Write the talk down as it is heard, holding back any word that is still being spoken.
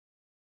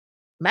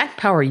Mac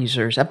Power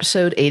Users,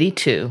 Episode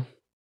 82,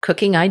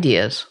 Cooking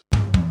Ideas.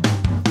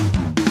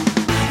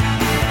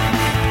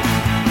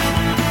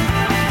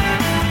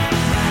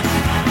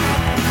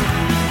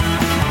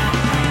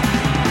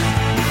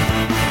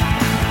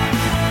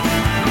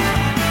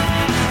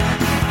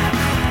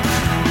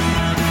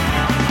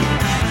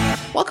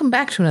 Welcome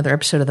back to another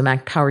episode of the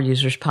Mac Power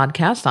Users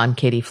podcast. I'm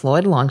Katie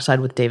Floyd, alongside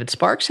with David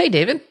Sparks. Hey,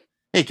 David.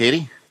 Hey,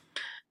 Katie.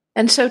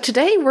 And so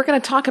today we're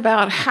going to talk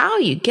about how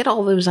you get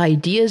all those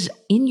ideas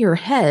in your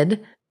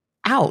head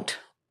out,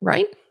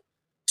 right?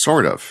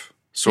 Sort of.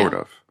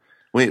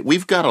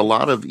 We've got a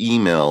lot of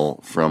email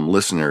from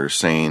listeners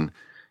saying,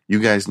 you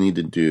guys need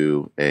to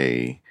do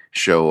a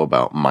show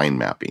about mind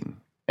mapping.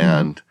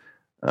 And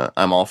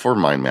I'm all for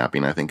mind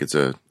mapping. I think it's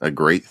a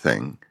great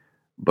thing.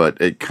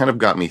 But it kind of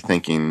got me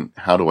thinking,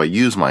 how do I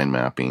use mind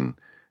mapping?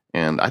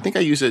 And I think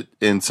I use it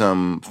in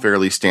some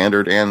fairly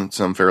standard and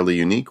some fairly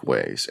unique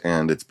ways.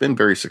 And it's been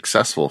very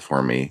successful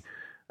for me.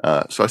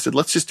 So I said,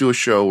 let's just do a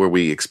show where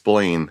we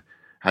explain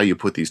how you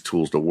put these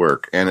tools to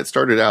work. And it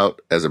started out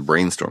as a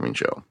brainstorming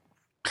show.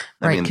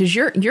 Right, because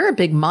you're a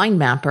big mind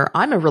mapper.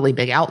 I'm a really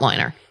big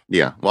outliner.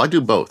 Yeah, well, I do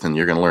both, and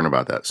you're going to learn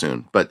about that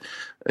soon. But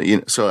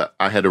so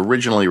I had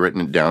originally written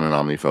it down in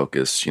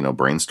OmniFocus,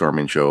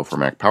 brainstorming show for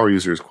Mac Power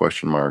Users, ?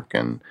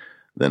 And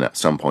then at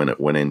some point it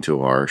went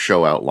into our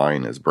show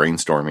outline as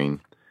brainstorming.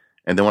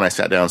 And then when I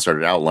sat down and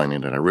started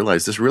outlining it, I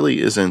realized this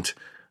really isn't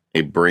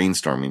a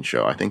brainstorming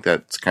show. I think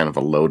that's kind of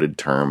a loaded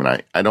term,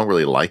 and I don't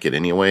really like it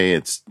anyway.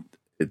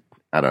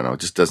 I don't know, it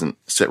just doesn't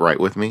sit right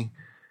with me.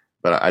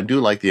 But I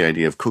do like the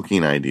idea of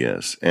cooking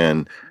ideas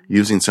and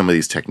using some of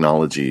these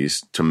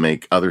technologies to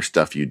make other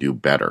stuff you do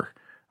better.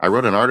 I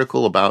wrote an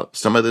article about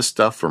some of this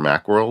stuff for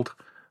Macworld,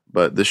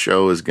 but this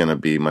show is going to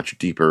be much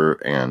deeper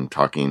and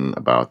talking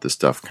about this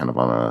stuff kind of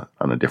on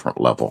a different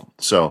level.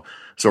 So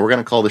we're going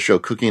to call the show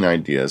Cooking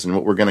Ideas, and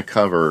what we're going to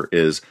cover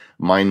is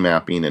mind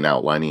mapping and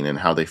outlining and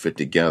how they fit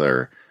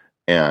together,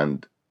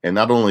 and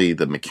not only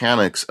the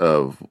mechanics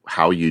of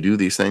how you do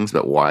these things,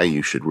 but why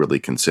you should really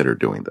consider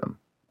doing them.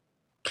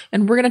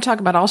 And we're going to talk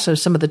about also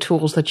some of the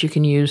tools that you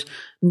can use,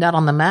 not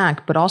on the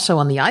Mac, but also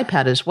on the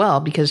iPad as well,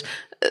 because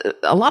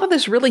a lot of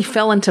this really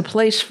fell into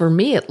place for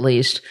me, at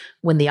least,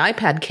 when the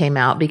iPad came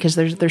out, because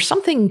there's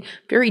something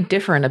very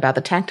different about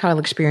the tactile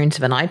experience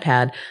of an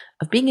iPad,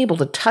 of being able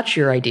to touch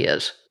your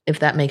ideas, if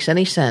that makes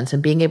any sense,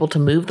 and being able to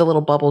move the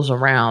little bubbles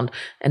around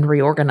and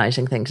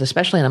reorganizing things,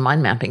 especially in a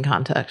mind mapping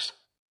context.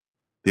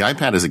 The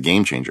iPad is a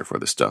game changer for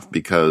this stuff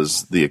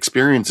because the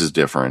experience is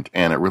different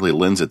and it really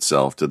lends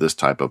itself to this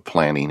type of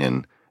planning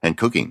and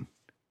cooking.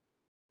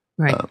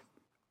 Right.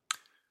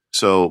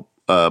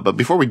 But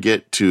before we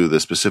get to the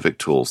specific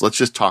tools, let's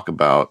just talk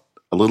about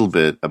a little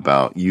bit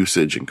about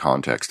usage and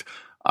context.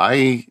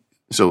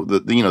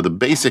 The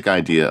basic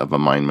idea of a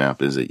mind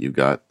map is that you've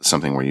got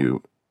something where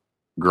you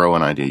grow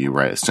an idea, you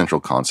write a central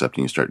concept,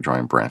 and you start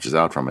drawing branches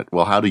out from it.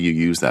 Well, how do you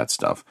use that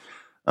stuff?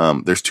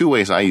 There's two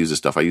ways I use this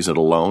stuff. I use it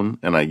alone,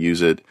 and I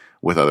use it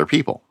with other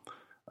people.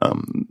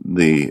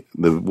 The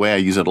way I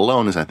use it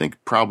alone is, I think,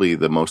 probably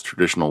the most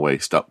traditional way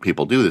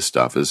people do this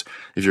stuff is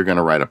if you're going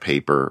to write a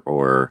paper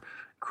or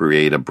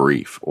create a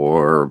brief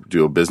or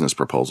do a business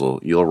proposal,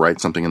 you'll write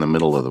something in the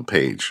middle of the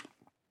page,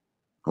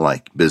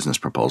 like business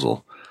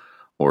proposal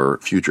or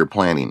future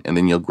planning, and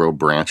then you'll grow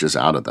branches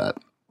out of that.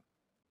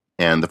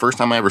 And the first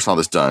time I ever saw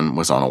this done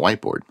was on a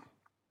whiteboard.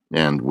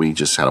 And we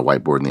just had a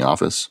whiteboard in the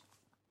office.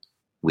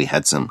 We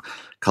had some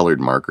colored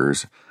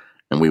markers,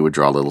 and we would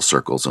draw little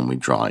circles, and we'd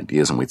draw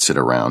ideas, and we'd sit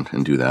around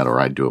and do that, or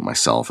I'd do it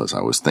myself as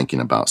I was thinking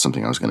about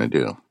something I was going to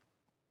do.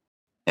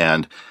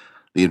 And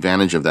the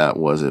advantage of that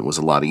was it was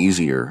a lot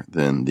easier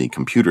than the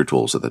computer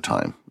tools at the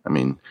time. I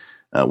mean,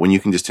 when you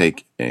can just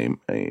take a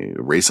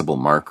erasable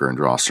marker and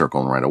draw a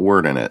circle and write a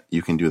word in it,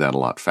 you can do that a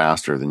lot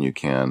faster than you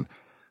can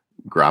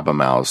grab a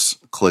mouse,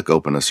 click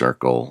open a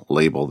circle,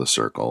 label the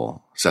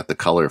circle, set the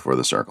color for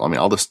the circle. I mean,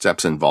 all the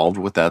steps involved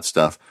with that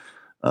stuff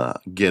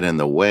get in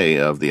the way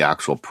of the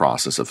actual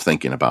process of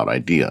thinking about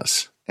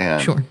ideas.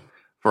 And sure.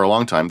 For a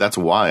long time, that's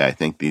why I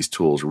think these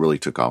tools really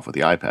took off with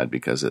the iPad,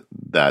 because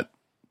that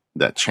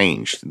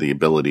changed. The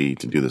ability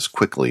to do this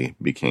quickly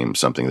became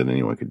something that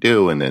anyone could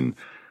do, and then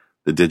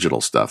the digital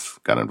stuff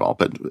got involved.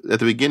 But at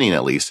the beginning,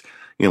 at least,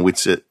 we'd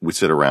sit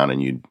around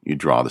and you'd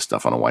draw the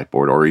stuff on a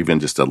whiteboard, or even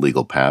just a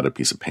legal pad, a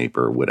piece of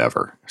paper,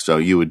 whatever. So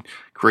you would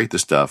create the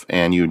stuff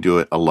and you would do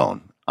it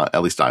alone.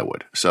 At least I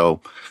would.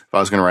 So if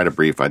I was going to write a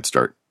brief, I'd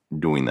start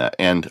doing that.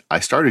 And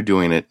I started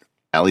doing it,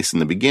 at least in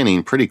the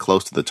beginning, pretty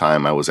close to the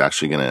time I was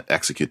actually going to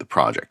execute the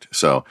project.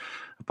 So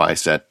if I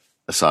set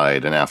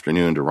aside an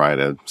afternoon to write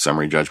a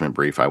summary judgment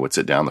brief, I would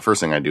sit down. The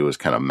first thing I do is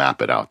kind of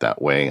map it out that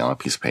way on a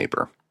piece of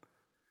paper.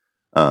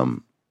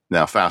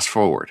 Now fast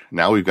forward.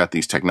 Now we've got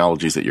these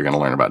technologies that you're going to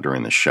learn about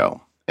during this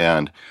show.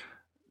 And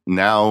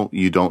now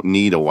you don't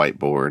need a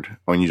whiteboard,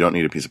 or you don't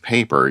need a piece of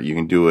paper. You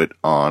can do it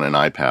on an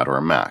iPad or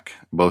a Mac.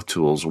 Both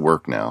tools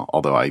work now,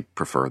 although I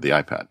prefer the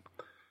iPad.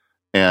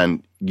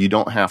 And you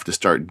don't have to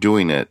start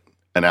doing it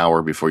an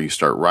hour before you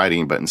start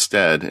writing, but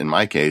instead, in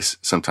my case,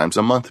 sometimes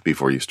a month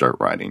before you start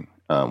writing.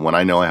 When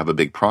I know I have a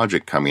big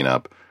project coming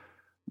up,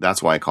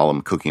 that's why I call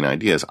them cooking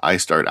ideas. I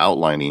start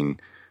outlining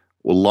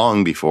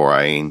long before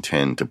I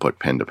intend to put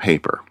pen to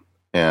paper.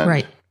 And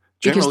right.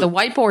 Because the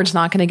whiteboard's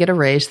not going to get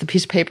erased. The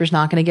piece of paper's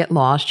not going to get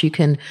lost. You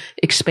can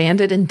expand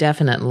it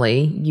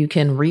indefinitely. You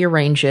can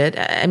rearrange it.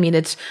 I mean,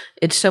 it's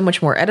so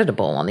much more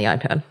editable on the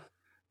iPad.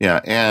 Yeah,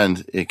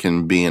 and it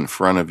can be in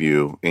front of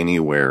you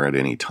anywhere at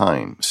any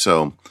time.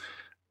 So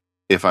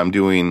if I'm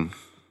doing,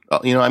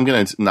 I'm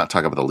going to not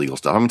talk about the legal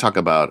stuff. I'm going to talk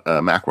about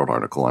a Macworld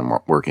article I'm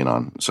working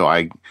on. So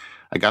I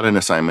got an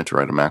assignment to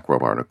write a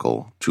Macworld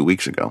article 2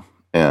 weeks ago,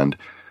 and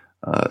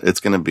it's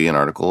going to be an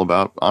article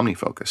about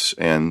OmniFocus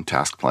and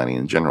task planning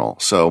in general.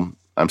 So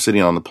I'm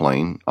sitting on the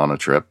plane on a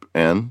trip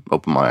and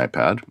opened my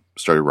iPad,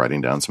 started writing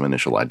down some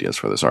initial ideas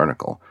for this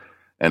article,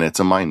 and it's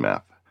a mind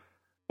map.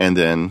 And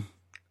then,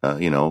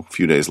 a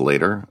few days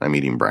later, I'm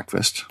eating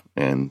breakfast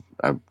and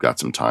I've got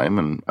some time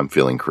and I'm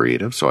feeling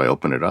creative. So I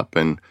open it up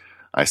and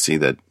I see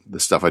that the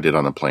stuff I did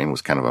on the plane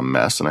was kind of a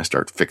mess, and I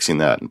start fixing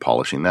that and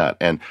polishing that.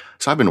 And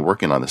so I've been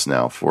working on this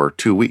now for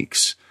 2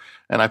 weeks.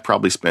 And I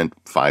probably spent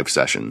 5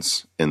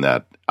 sessions in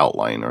that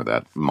outline, or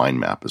that mind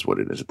map is what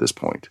it is at this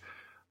point.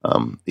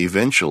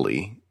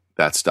 Eventually,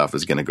 that stuff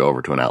is going to go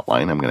over to an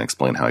outline. I'm going to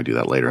explain how I do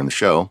that later in the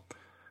show.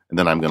 And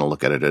then I'm going to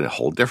look at it in a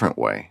whole different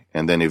way.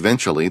 And then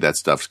eventually that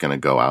stuff's going to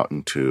go out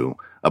into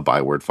a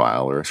Byword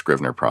file or a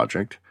Scrivener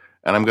project.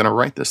 And I'm going to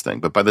write this thing.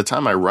 But by the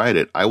time I write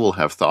it, I will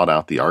have thought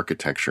out the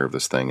architecture of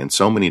this thing in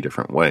so many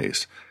different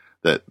ways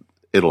that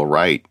it'll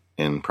write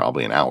in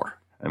probably an hour.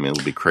 I mean,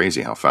 it'll be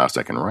crazy how fast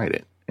I can write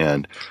it.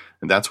 And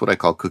that's what I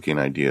call cooking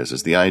ideas,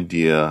 is the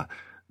idea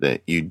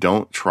that you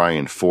don't try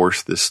and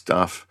force this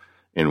stuff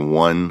in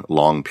one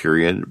long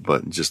period,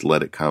 but just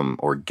let it come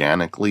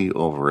organically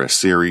over a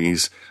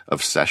series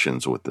of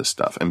sessions with this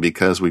stuff. And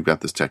because we've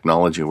got this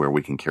technology where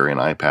we can carry an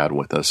iPad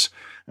with us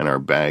in our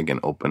bag and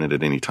open it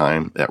at any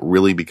time, that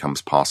really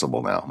becomes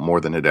possible now,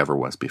 more than it ever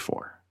was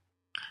before.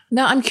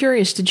 Now, I'm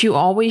curious, did you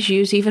always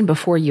use, even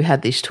before you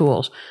had these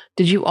tools,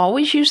 did you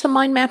always use the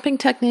mind mapping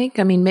technique?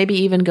 I mean, maybe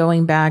even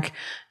going back,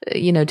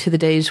 to the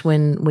days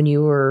when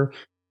you were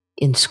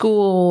in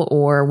school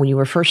or when you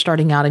were first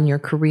starting out in your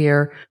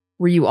career.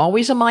 Were you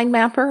always a mind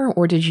mapper,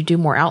 or did you do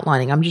more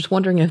outlining? I'm just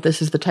wondering if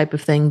this is the type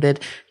of thing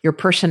that your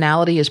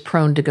personality is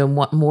prone to go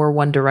more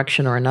one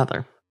direction or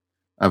another.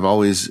 I've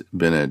always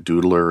been a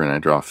doodler, and I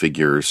draw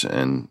figures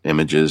and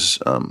images.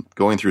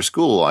 Going through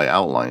school, I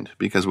outlined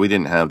because we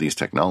didn't have these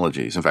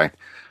technologies. In fact,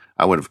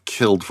 I would have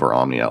killed for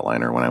Omni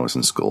Outliner when I was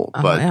in school.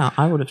 Oh, yeah,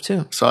 I would have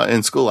too. So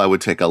in school, I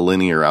would take a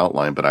linear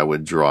outline, but I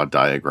would draw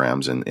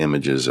diagrams and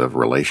images of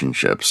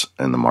relationships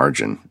in the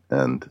margin.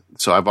 And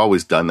so I've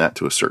always done that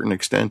to a certain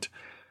extent.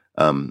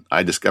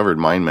 I discovered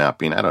mind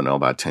mapping,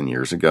 about 10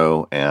 years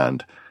ago,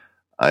 and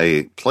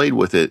I played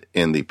with it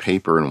in the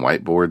paper and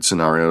whiteboard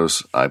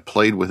scenarios. I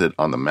played with it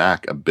on the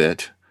Mac a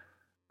bit,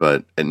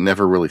 but it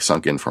never really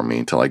sunk in for me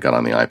until I got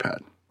on the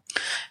iPad.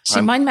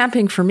 See, mind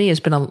mapping for me has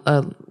been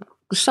a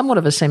somewhat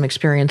of the same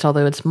experience,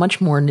 although it's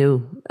much more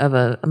new of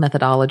a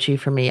methodology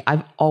for me.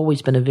 I've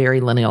always been a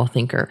very lineal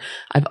thinker.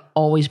 I've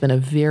always been a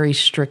very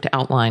strict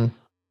outline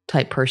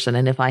type person.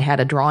 And if I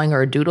had a drawing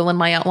or a doodle in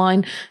my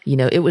outline,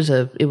 it was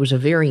a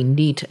very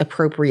neat,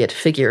 appropriate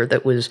figure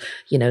that was,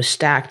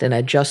 stacked in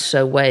a just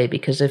so way,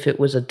 because if it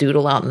was a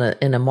doodle out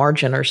in a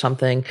margin or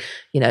something,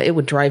 it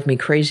would drive me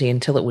crazy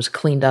until it was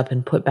cleaned up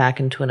and put back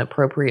into an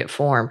appropriate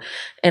form.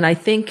 And I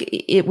think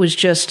it was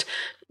just,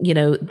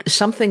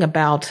 something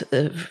about,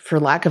 for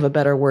lack of a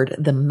better word,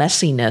 the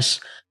messiness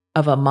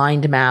of a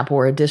mind map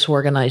or a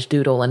disorganized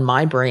doodle in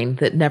my brain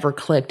that never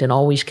clicked and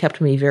always kept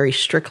me very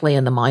strictly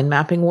in the mind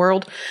mapping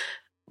world.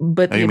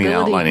 But you mean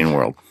outlining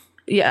world?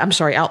 Yeah, I'm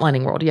sorry,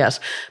 outlining world, yes.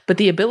 But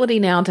the ability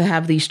now to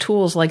have these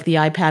tools like the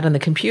iPad and the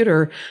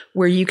computer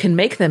where you can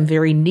make them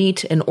very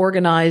neat and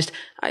organized,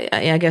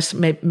 I guess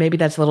maybe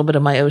that's a little bit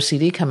of my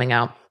OCD coming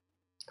out.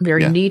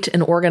 Very neat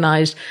and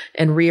organized,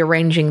 and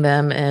rearranging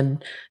them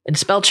and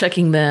spell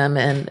checking them,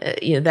 and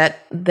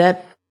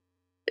that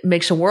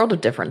makes a world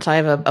of difference. I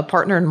have a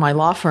partner in my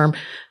law firm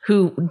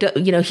who,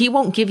 he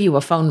won't give you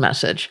a phone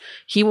message.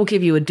 He will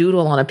give you a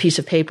doodle on a piece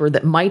of paper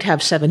that might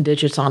have 7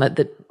 digits on it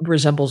that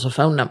resembles a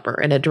phone number.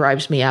 And it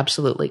drives me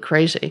absolutely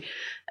crazy.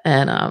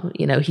 And,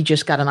 he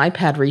just got an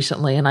iPad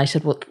recently, and I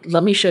said, well,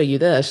 let me show you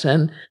this.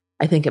 And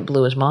I think it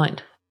blew his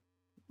mind.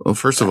 Well,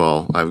 first of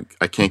all,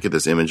 I can't get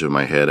this image of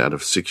my head out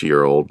of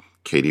 6-year-old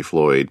Katie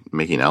Floyd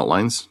making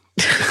outlines.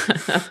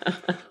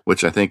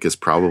 Which I think is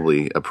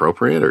probably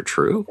appropriate or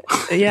true.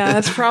 Yeah,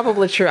 that's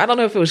probably true. I don't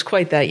know if it was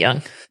quite that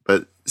young.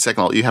 But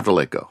second of all, you have to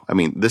let go. I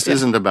mean, this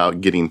isn't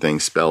about getting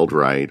things spelled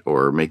right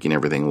or making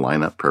everything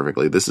line up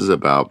perfectly. This is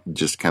about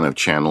just kind of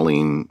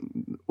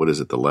channeling,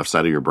 the left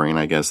side of your brain,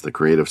 I guess, the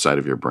creative side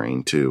of your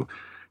brain to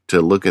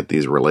look at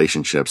these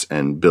relationships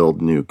and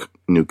build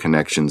new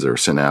connections or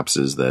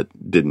synapses that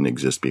didn't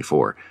exist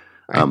before.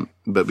 Right.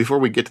 But before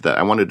we get to that,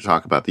 I wanted to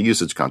talk about the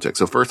usage context.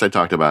 So first I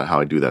talked about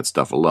how I do that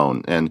stuff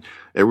alone, and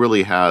it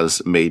really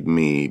has made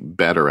me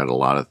better at a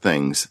lot of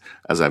things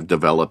as I've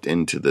developed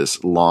into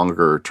this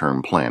longer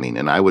term planning.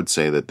 And I would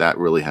say that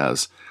really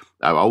has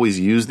I've always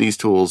used these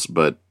tools,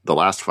 but the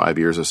last 5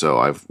 years or so,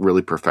 I've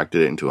really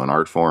perfected it into an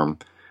art form.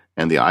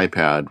 And the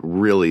iPad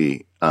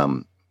really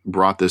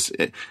brought this.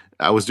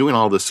 I was doing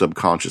all this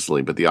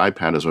subconsciously, but the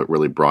iPad is what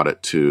really brought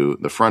it to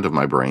the front of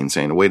my brain,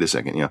 saying, wait a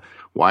second,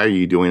 why are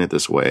you doing it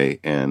this way?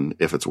 And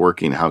if it's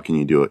working, how can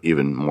you do it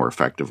even more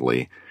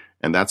effectively?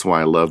 And that's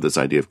why I love this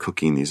idea of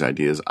cooking these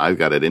ideas. I've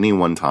got at any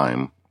one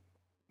time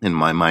in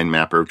my mind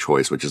mapper of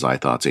choice, which is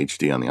iThoughts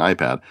HD on the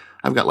iPad,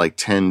 I've got like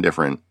 10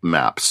 different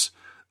maps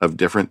of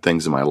different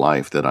things in my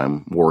life that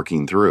I'm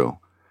working through.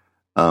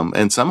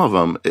 And some of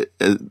them,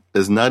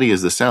 as nutty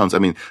as this sounds, I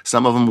mean,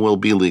 some of them will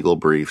be legal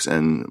briefs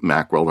and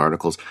Macworld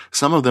articles.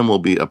 Some of them will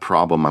be a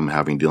problem I'm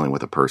having dealing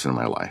with a person in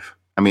my life.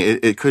 I mean,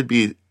 it could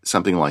be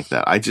something like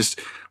that.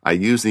 I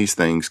use these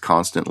things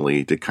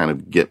constantly to kind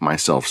of get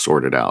myself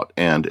sorted out,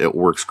 and it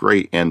works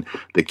great. And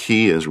the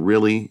key is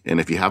really, and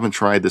if you haven't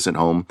tried this at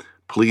home,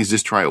 please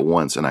just try it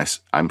once, and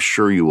I'm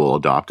sure you will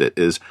adopt it,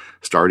 is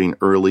starting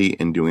early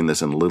and doing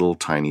this in little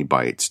tiny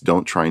bites.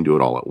 Don't try and do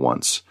it all at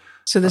once.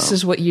 So this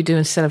is what you do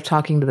instead of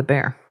talking to the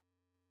bear.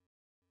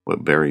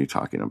 What bear are you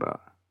talking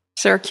about?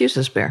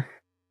 Syracuse's bear.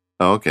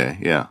 Oh, okay,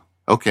 yeah.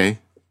 Okay.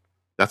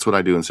 That's what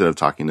I do instead of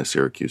talking to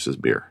Syracuse's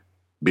bear.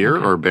 Beer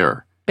or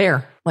bear?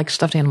 Bear, like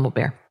stuffed animal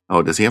bear.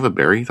 Oh, does he have a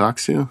bear he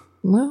talks to?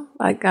 Well,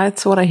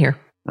 that's what I hear.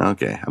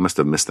 Okay, I must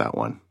have missed that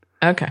one.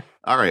 Okay.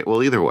 All right,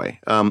 well, either way.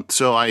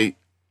 So I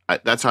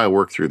that's how I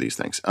work through these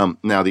things.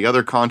 Now, the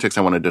other context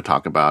I wanted to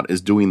talk about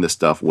is doing this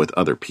stuff with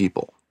other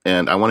people.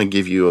 And I want to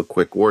give you a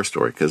quick war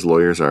story because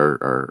lawyers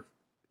are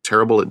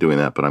terrible at doing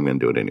that, but I'm going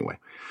to do it anyway.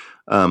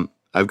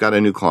 I've got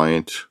a new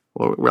client,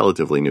 well,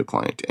 relatively new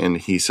client, and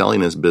he's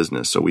selling his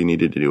business. So we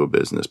needed to do a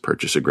business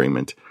purchase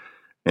agreement.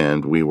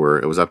 And it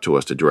was up to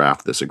us to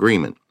draft this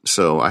agreement.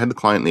 So I had the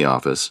client in the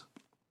office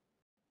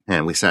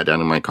and we sat down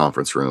in my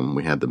conference room.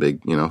 We had the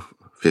big,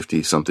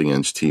 50 something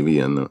inch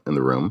TV in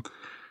the room.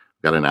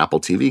 Got an Apple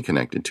TV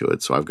connected to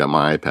it. So I've got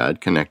my iPad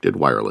connected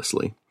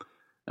wirelessly.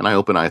 And I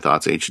open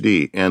iThoughts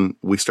HD and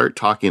we start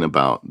talking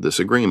about this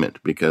agreement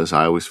because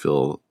I always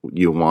feel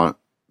you want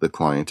the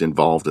client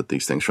involved at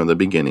these things from the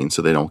beginning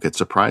so they don't get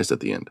surprised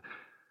at the end.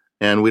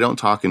 And we don't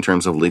talk in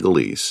terms of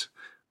legalese,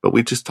 but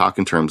we just talk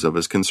in terms of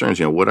his concerns.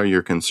 What are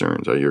your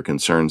concerns? Are your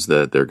concerns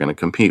that they're going to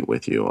compete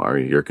with you? Are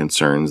your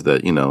concerns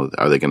that,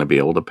 are they going to be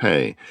able to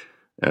pay?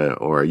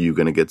 Or are you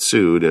going to get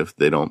sued if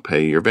they don't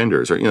pay your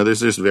vendors? Or,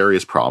 there's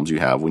various problems you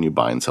have when you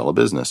buy and sell a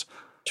business.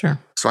 Sure.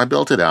 So I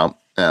built it out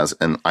as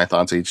an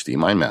iThoughts HD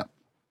mind map.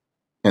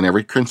 And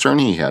every concern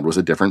he had was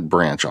a different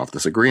branch off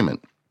this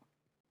agreement.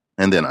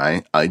 And then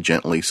I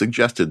gently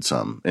suggested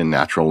some in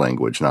natural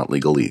language, not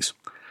legalese.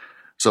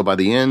 So by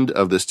the end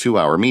of this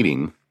 2-hour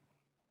meeting,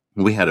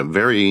 we had a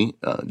very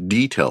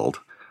detailed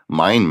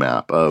mind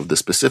map of the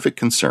specific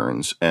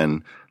concerns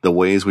and the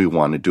ways we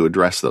wanted to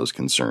address those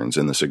concerns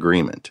in this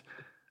agreement.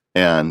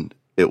 And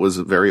it was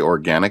a very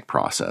organic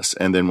process.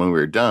 And then when we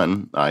were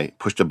done, I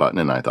pushed a button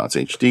in iThoughts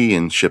HD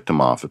and shipped him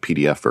off a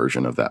PDF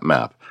version of that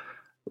map.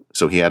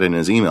 So he had it in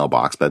his email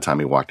box by the time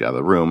he walked out of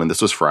the room. And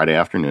this was Friday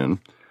afternoon.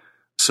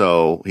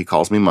 So he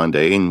calls me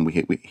Monday, and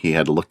he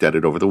had looked at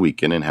it over the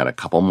weekend and had a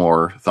couple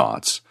more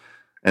thoughts.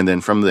 And then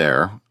from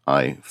there,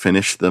 I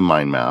finished the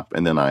mind map,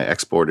 and then I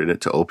exported it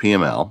to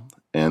OPML.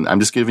 And I'm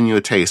just giving you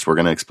a taste. We're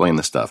going to explain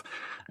this stuff.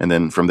 And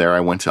then from there, I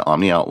went to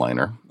Omni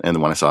Outliner.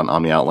 And when I saw an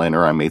Omni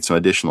Outliner, I made some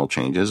additional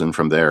changes. And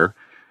from there,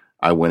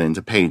 I went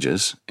into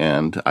Pages,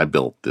 and I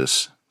built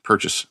this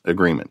purchase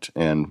agreement.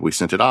 And we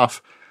sent it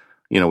off.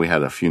 We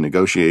had a few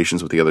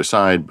negotiations with the other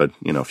side, but,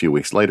 a few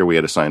weeks later, we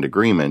had a signed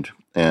agreement.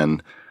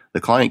 And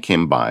the client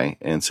came by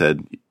and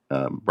said,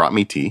 brought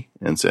me tea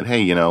and said,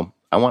 hey,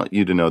 I want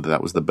you to know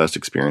that was the best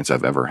experience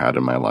I've ever had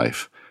in my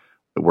life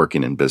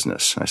working in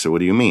business. I said, what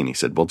do you mean? He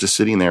said, well, just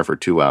sitting there for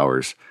 2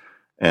 hours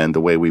and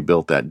the way we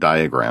built that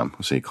diagram,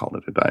 so he called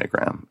it a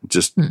diagram,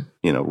 just,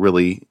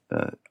 really,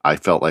 I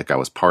felt like I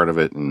was part of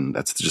it. And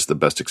that's just the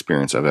best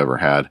experience I've ever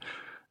had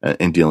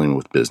in dealing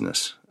with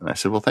business. And I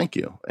said, well, thank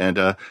you. And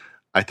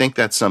I think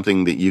that's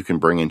something that you can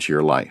bring into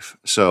your life.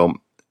 So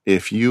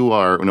if you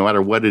are, no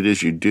matter what it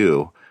is you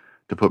do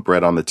to put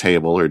bread on the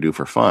table or do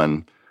for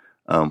fun,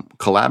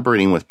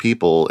 collaborating with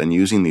people and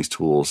using these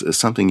tools is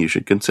something you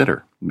should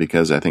consider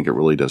because I think it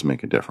really does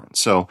make a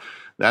difference. So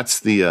that's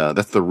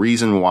the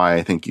reason why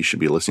I think you should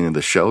be listening to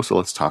the show. So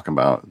let's talk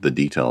about the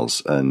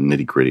details and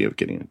nitty gritty of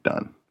getting it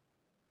done.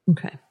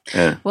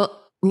 Okay. Well,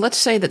 let's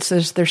say that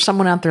there's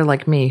someone out there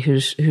like me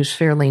who's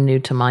fairly new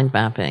to mind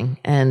mapping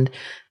and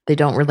they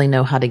don't really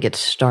know how to get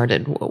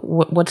started.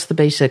 What's the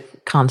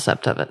basic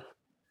concept of it?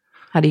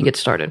 How do you get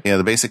started? Yeah,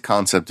 the basic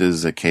concept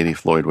is that Katie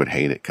Floyd would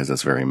hate it because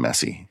it's very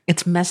messy.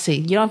 It's messy.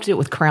 You don't have to do it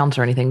with crowns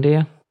or anything, do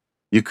you?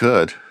 You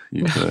could.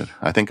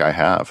 I think I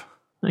have.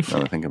 Okay.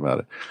 Now I think about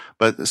it.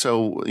 But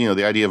so,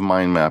 the idea of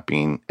mind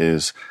mapping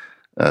is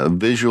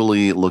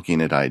visually looking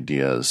at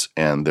ideas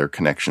and their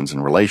connections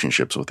and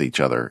relationships with each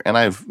other. And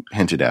I've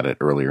hinted at it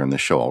earlier in the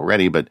show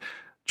already, but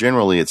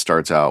generally it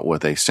starts out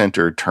with a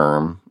centered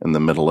term in the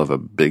middle of a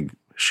big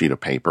sheet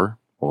of paper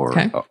or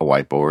a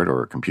whiteboard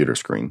or a computer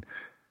screen.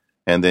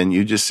 And then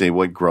you just say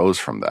what grows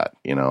from that.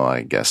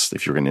 I guess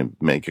if you're going to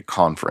make a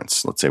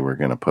conference, let's say we're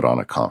going to put on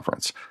a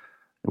conference,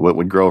 what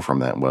would grow from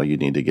that? Well,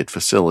 you'd need to get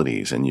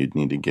facilities, and you'd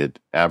need to get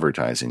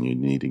advertising. You'd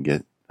need to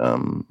get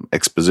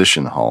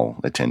exposition hall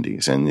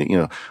attendees,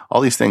 and all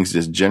these things.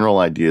 Just general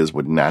ideas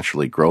would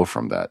naturally grow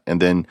from that,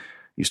 and then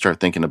you start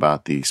thinking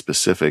about the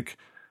specific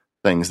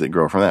things that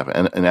grow from that.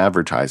 And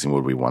advertising,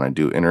 would we want to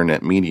do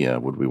internet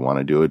media? Would we want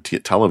to do a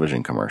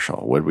television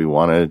commercial? Would we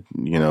want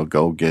to,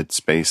 go get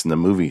space in the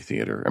movie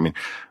theater? I mean,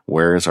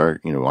 where's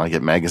our, want to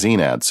get magazine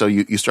ads? So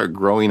you start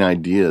growing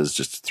ideas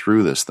just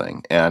through this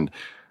thing. And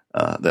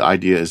the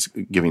idea is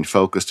giving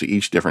focus to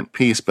each different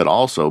piece, but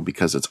also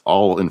because it's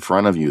all in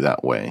front of you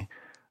that way,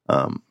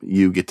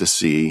 you get to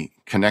see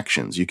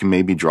connections. You can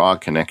maybe draw a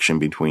connection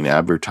between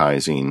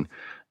advertising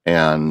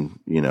and,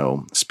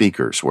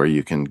 speakers, where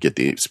you can get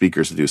the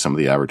speakers to do some of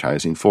the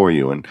advertising for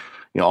you. And,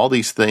 all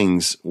these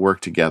things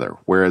work together.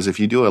 Whereas if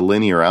you do a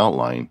linear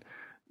outline,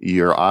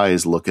 your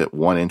eyes look at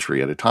one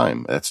entry at a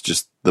time. That's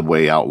just the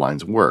way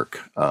outlines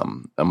work.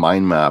 A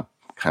mind map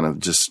kind of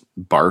just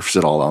barfs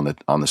it all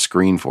on the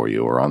screen for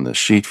you, or on the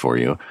sheet for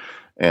you.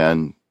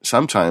 And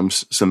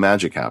sometimes some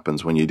magic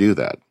happens when you do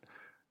that.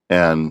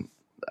 And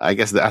I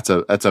guess that's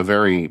a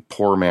very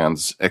poor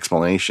man's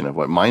explanation of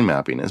what mind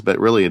mapping is, but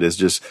really it is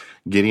just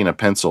getting a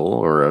pencil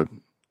or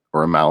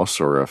a mouse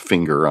or a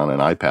finger on an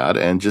iPad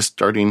and just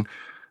starting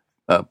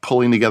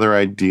pulling together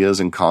ideas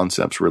and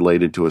concepts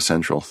related to a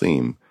central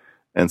theme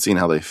and seeing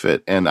how they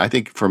fit. And I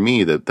think for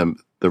me that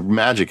the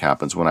magic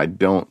happens when I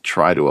don't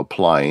try to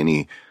apply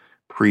any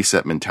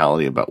preset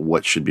mentality about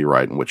what should be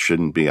right and what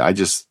shouldn't be. I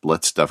just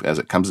let stuff as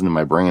it comes into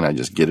my brain. I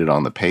just get it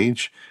on the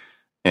page,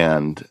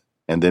 and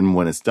then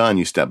when it's done,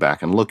 you step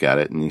back and look at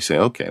it and you say,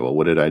 okay, well,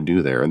 what did I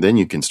do there? And then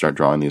you can start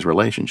drawing these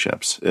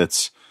relationships.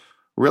 It's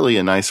really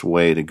a nice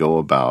way to go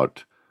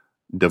about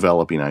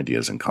developing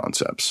ideas and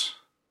concepts.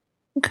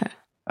 Okay.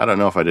 I don't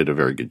know if I did a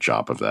very good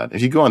job of that.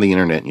 If you go on the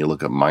internet and you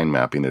look at mind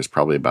mapping, there's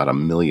probably about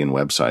 1 million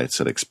websites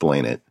that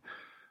explain it.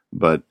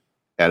 But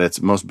at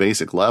its most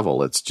basic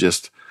level, it's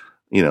just,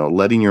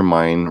 letting your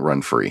mind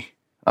run free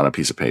on a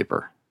piece of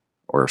paper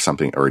or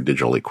something, or a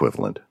digital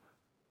equivalent.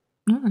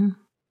 Mm-hmm.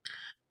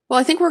 Well,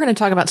 I think we're going to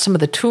talk about some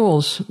of the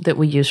tools that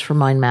we use for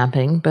mind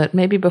mapping, but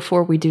maybe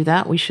before we do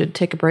that, we should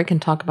take a break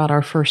and talk about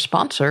our first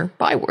sponsor,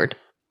 Byword.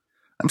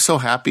 I'm so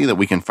happy that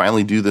we can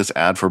finally do this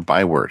ad for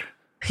Byword.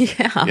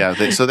 Yeah. Yeah.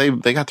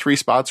 They got 3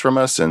 spots from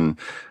us, and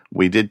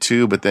we did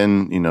 2, but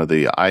then,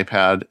 the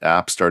iPad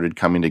app started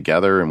coming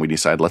together, and we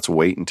decided let's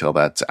wait until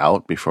that's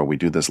out before we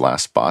do this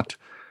last spot.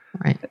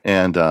 Right.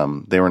 And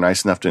they were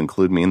nice enough to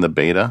include me in the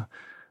beta,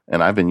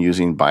 and I've been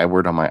using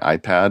Byword on my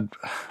iPad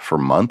for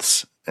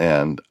months.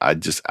 And I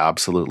just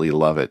absolutely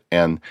love it.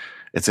 And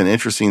it's an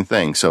interesting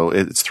thing. So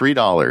it's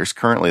 $3.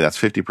 Currently, that's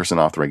 50%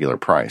 off the regular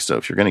price. So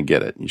if you're going to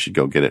get it, you should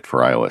go get it for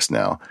iOS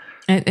now.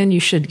 And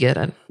you should get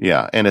it.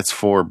 Yeah. And it's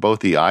for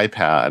both the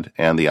iPad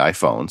and the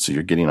iPhone. So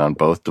you're getting on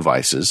both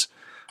devices.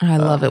 I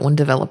love it when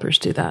developers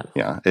do that.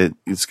 Yeah.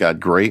 It's got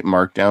great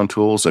markdown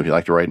tools. So if you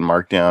like to write in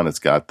markdown, it's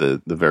got the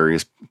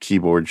various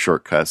keyboard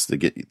shortcuts to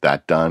get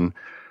that done.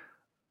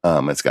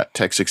 It's got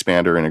text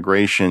expander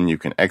integration. You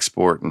can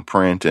export and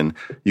print, and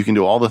you can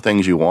do all the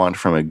things you want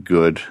from a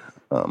good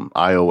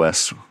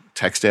iOS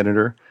text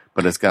editor,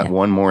 but it's got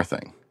one more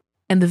thing.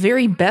 And the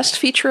very best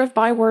feature of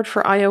Byword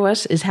for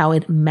iOS is how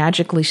it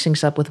magically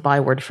syncs up with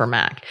Byword for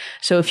Mac.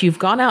 So if you've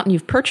gone out and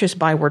you've purchased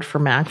Byword for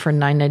Mac for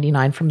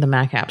 $9.99 from the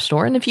Mac App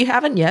Store, and if you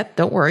haven't yet,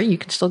 don't worry, you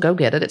can still go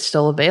get it. It's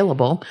still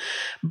available.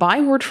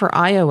 Byword for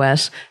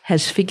iOS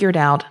has figured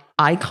out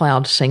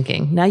iCloud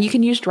syncing. Now, you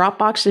can use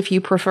Dropbox if you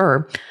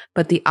prefer,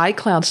 but the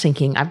iCloud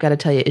syncing, I've got to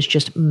tell you, is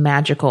just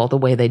magical the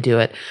way they do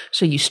it.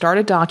 So you start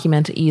a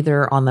document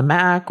either on the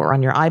Mac or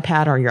on your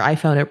iPad or your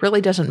iPhone. It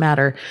really doesn't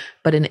matter,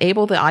 but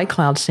enable the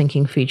iCloud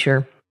syncing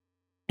feature.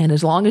 And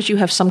as long as you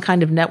have some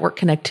kind of network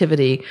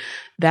connectivity,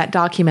 that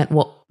document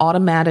will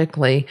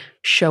automatically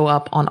show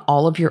up on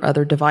all of your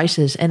other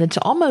devices. And it's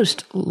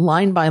almost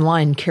line by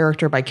line,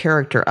 character by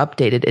character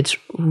updated. It's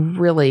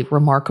really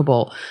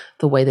remarkable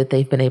the way that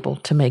they've been able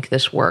to make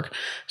this work.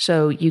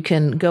 So you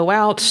can go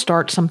out,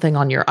 start something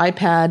on your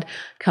iPad,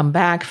 come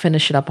back,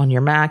 finish it up on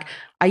your Mac.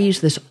 I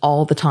use this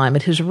all the time.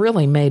 It has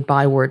really made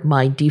Byword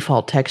my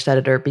default text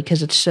editor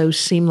because it's so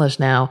seamless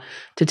now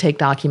to take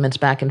documents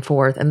back and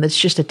forth. And it's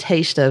just a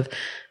taste of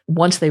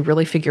once they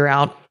really figure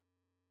out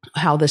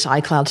how this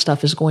iCloud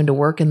stuff is going to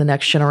work in the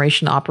next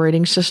generation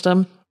operating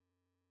system,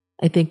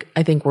 I think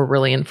we're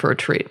really in for a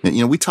treat.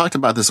 We talked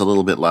about this a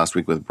little bit last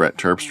week with Brett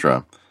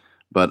Terpstra,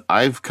 but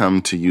I've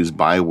come to use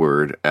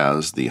Byword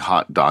as the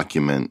hot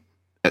document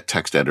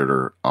text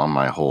editor on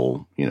my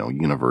whole,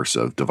 universe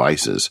of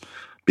devices,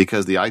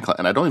 because the iCloud,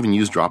 and I don't even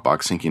use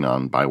Dropbox syncing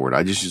on Byword.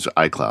 I just use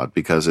iCloud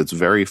because it's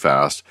very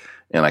fast,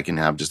 and I can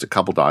have just a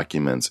couple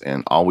documents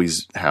and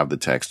always have the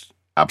text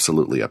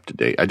absolutely up to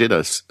date. I did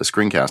a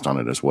screencast on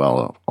it as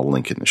well. I'll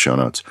link it in the show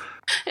notes.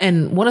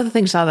 And one of the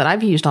things now that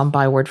I've used on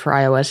Byword for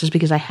iOS is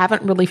because I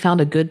haven't really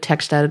found a good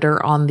text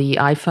editor on the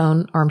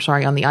iPhone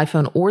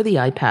or the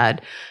iPad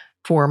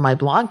for my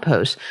blog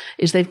posts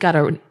is they've got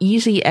an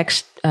easy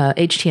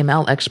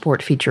HTML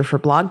export feature for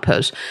blog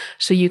posts.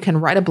 So you can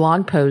write a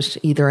blog post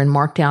either in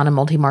Markdown and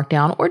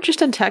multi-Markdown or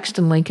just in text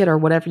and link it or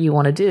whatever you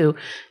want to do.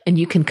 And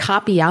you can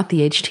copy out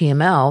the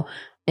HTML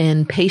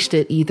and paste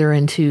it either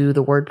into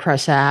the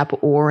WordPress app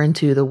or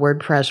into the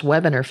WordPress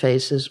web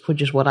interfaces,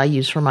 which is what I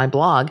use for my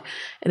blog.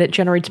 And it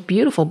generates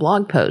beautiful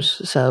blog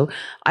posts. So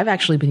I've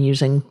actually been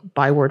using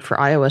Byword for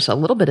iOS a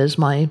little bit as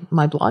my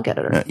blog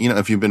editor.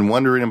 If you've been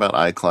wondering about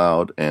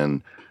iCloud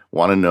and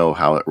want to know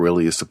how it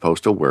really is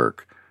supposed to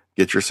work,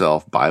 get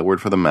yourself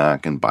Byword for the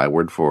Mac and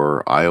Byword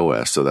for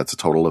iOS. So that's a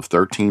total of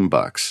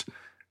 $13,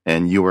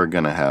 and you are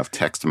going to have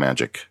text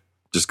magic.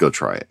 Just go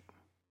try it.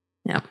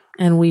 Yeah.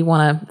 And we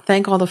want to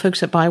thank all the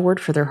folks at Byword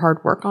for their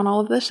hard work on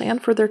all of this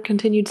and for their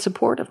continued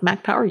support of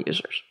Mac Power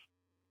users.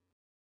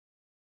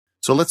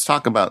 So let's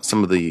talk about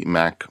some of the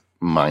Mac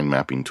mind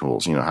mapping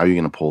tools. How are you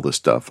going to pull this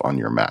stuff on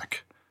your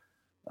Mac?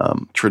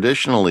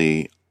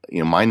 Traditionally,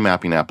 mind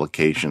mapping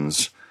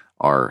applications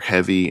are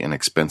heavy and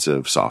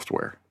expensive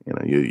software.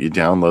 You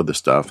download the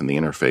stuff and the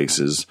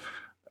interfaces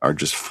are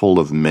just full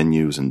of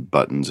menus and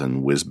buttons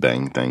and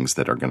whiz-bang things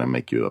that are going to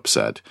make you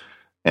upset.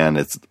 And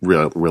it's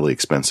really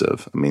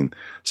expensive. I mean,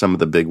 some of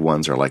the big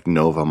ones are like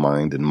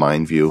NovaMind and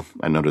MindView.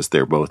 I noticed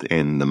they're both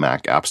in the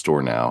Mac App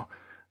Store now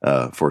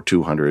for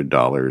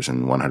 $200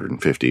 and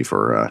 $150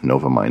 for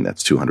NovaMind.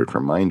 That's $200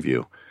 for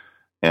MindView.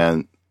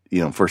 And,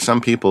 for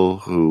some people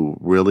who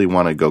really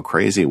want to go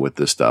crazy with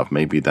this stuff,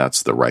 maybe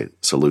that's the right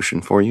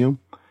solution for you.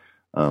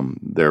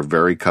 They're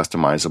very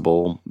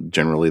customizable.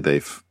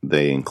 Generally,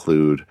 they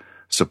include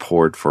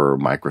support for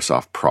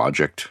Microsoft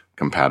Project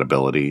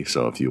compatibility.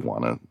 So if you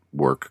want to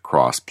work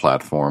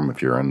cross-platform,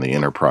 if you're in the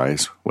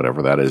enterprise,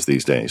 whatever that is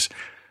these days,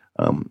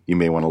 you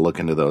may want to look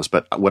into those.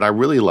 But what I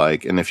really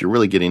like, and if you're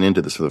really getting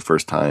into this for the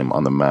first time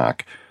on the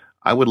Mac,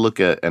 I would look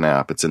at an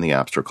app. It's in the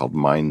App Store called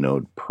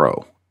MindNode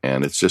Pro,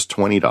 and it's just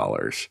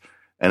 $20.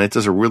 And it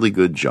does a really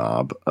good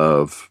job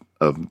of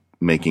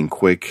making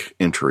quick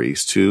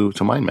entries to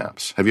mind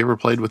maps. Have you ever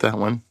played with that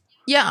one?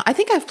 Yeah, I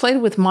think I've played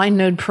with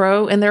MindNode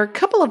Pro, and there are a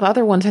couple of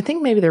other ones. I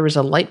think maybe there was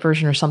a light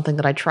version or something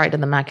that I tried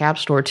in the Mac App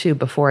Store too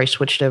before I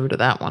switched over to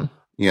that one.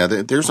 Yeah,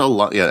 there's a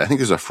lot. Yeah, I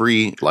think there's a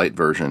free light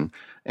version.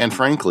 And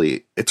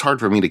frankly, it's hard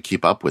for me to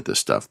keep up with this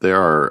stuff.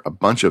 There are a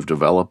bunch of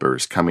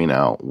developers coming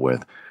out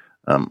with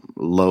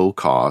low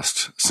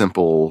cost,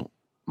 simple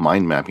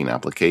mind mapping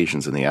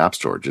applications in the App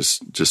Store.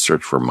 Just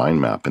search for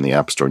Mind Map in the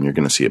App Store and you're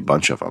going to see a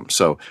bunch of them.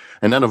 So,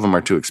 and none of them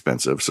are too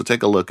expensive. So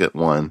take a look at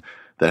one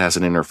that has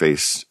an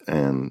interface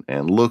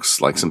and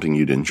looks like something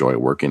you'd enjoy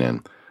working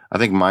in. I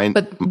think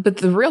But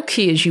the real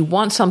key is you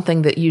want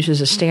something that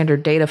uses a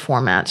standard data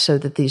format so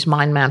that these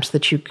mind maps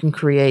that you can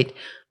create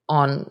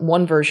on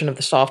one version of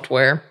the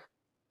software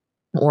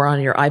or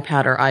on your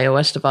iPad or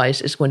iOS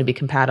device is going to be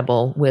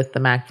compatible with the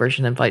Mac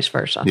version and vice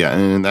versa. Yeah,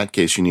 and in that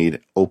case, you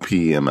need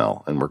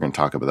OPML, and we're going to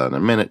talk about that in a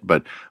minute,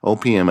 but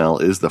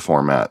OPML is the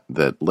format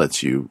that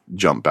lets you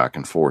jump back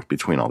and forth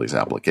between all these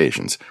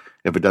applications.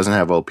 If it doesn't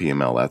have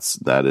OPML,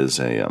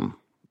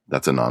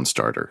 that's a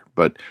non-starter.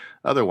 But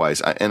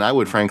otherwise, I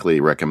would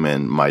frankly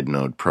recommend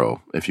MindNode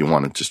Pro if you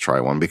want to just try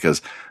one,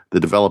 because the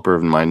developer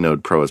of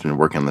MindNode Pro has been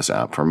working on this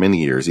app for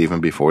many years, even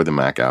before the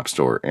Mac App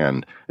Store,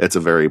 and it's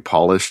a very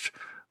polished,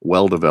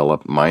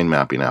 well-developed mind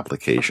mapping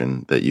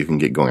application that you can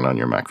get going on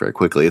your Mac very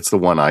quickly. It's the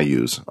one I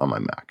use on my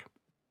Mac.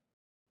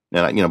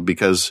 And,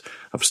 because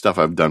of stuff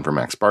I've done for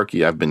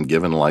MacSparky, I've been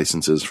given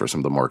licenses for some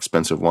of the more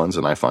expensive ones,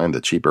 and I find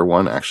the cheaper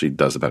one actually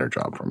does a better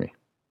job for me.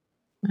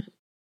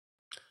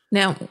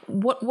 Now,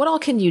 what all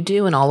can you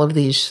do in all of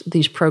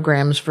these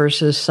programs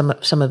versus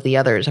some of the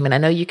others? I mean, I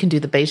know you can do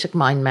the basic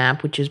mind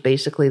map, which is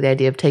basically the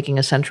idea of taking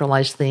a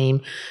centralized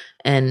theme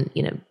and,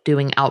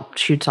 doing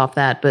outshoots off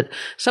that. But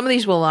some of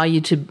these will allow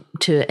you to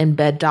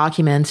embed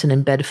documents and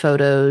embed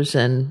photos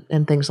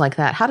and things like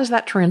that. How does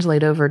that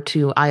translate over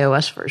to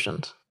iOS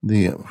versions?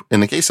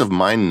 In the case of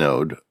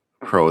MindNode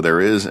Pro,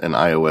 there is an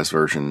iOS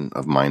version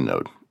of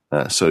MindNode.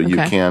 So you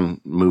can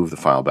move the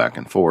file back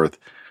and forth.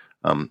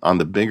 On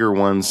the bigger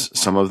ones,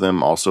 some of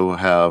them also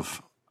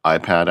have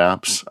iPad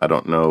apps. I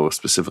don't know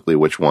specifically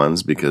which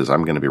ones because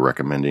I'm going to be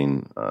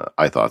recommending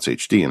iThoughts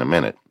HD in a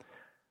minute.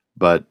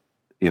 But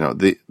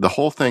the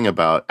whole thing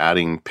about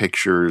adding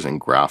pictures and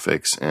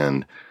graphics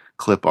and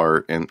clip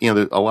art, and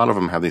a lot of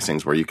them have these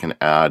things where you can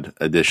add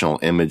additional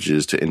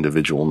images to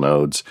individual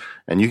nodes,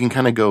 and you can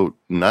kind of go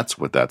nuts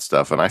with that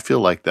stuff. And I feel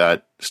like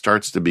that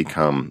starts to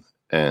become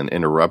an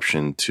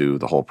interruption to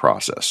the whole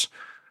process.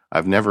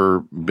 I've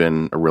never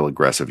been a real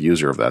aggressive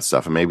user of that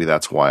stuff, and maybe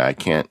that's why I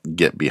can't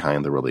get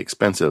behind the really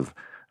expensive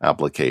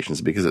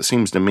applications, because it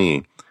seems to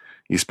me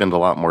you spend a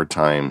lot more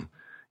time,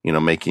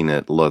 making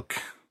it look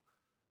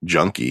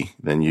junky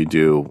than you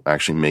do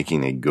actually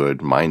making a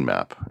good mind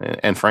map.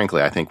 And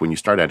frankly, I think when you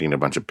start adding a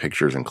bunch of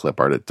pictures and clip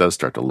art, it does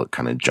start to look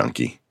kind of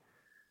junky.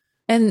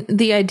 And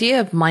the idea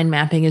of mind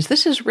mapping is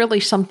this is really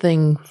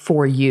something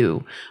for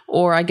you.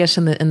 Or I guess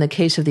in the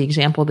case of the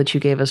example that you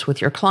gave us with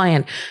your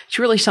client, it's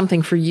really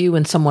something for you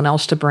and someone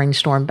else to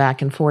brainstorm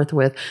back and forth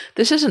with.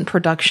 This isn't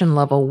production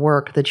level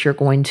work that you're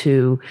going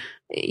to,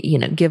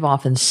 give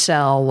off and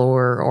sell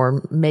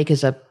or make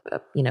as a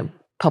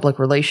public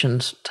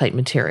relations type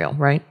material,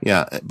 right?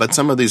 Yeah. But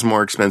some of these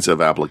more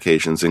expensive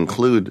applications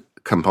include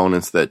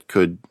components that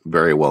could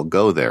very well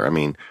go there. I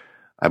mean,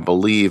 I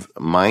believe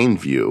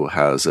MindView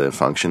has a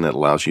function that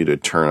allows you to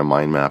turn a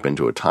mind map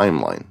into a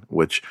timeline,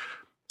 which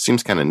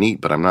seems kind of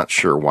neat, but I'm not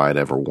sure why I'd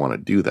ever want to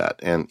do that.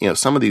 And,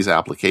 some of these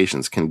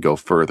applications can go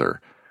further,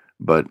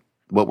 but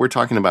what we're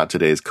talking about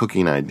today is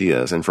cooking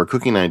ideas. And for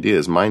cooking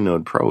ideas,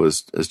 MindNode Pro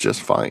is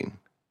just fine.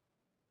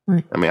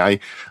 Right. I mean,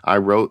 I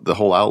wrote the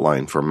whole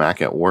outline for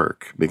Mac at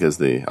Work because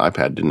the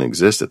iPad didn't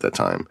exist at that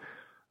time.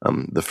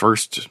 The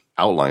first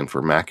outline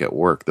for Mac at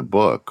Work, the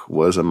book,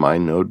 was a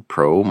MindNode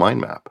Pro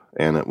mind map.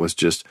 And it was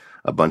just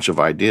a bunch of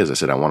ideas. I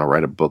said, I want to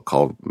write a book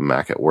called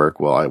Mac at Work.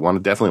 Well, I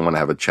definitely want to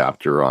have a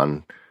chapter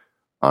on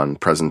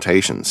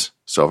presentations.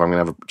 So if I'm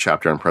going to have a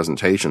chapter on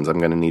presentations, I'm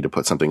going to need to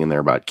put something in there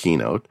about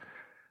Keynote.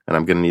 And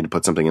I'm going to need to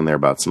put something in there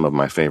about some of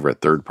my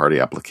favorite third-party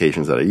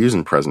applications that I use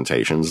in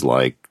presentations,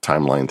 like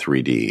Timeline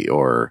 3D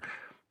or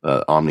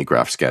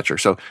OmniGraph Sketcher.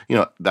 So,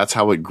 that's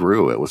how it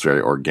grew. It was very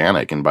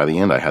organic. And by the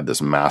end, I had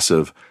this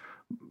massive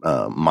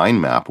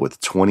mind map with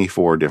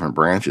 24 different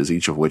branches,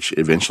 each of which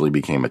eventually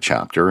became a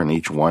chapter. And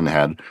each one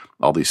had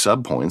all these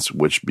subpoints,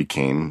 which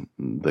became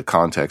the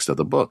context of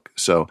the book.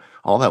 So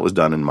all that was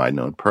done in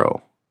MindNode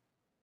Pro.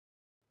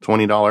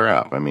 $20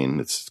 app. I mean,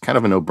 it's kind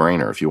of a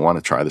no-brainer. If you want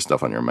to try this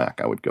stuff on your Mac,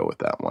 I would go with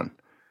that one.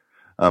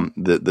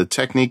 The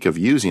technique of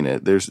using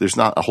it, there's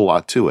not a whole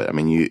lot to it. I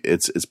mean,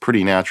 it's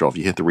pretty natural. If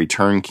you hit the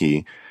return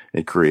key,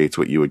 it creates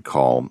what you would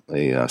call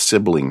a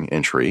sibling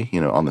entry,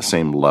 on the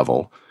same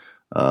level.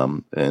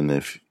 And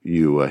if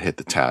you hit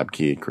the tab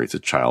key, it creates a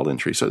child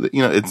entry. So that,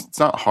 it's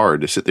not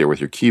hard to sit there with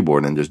your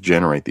keyboard and just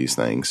generate these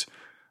things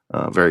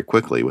very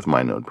quickly with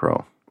MindNode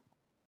Pro.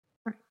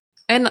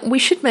 And we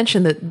should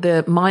mention that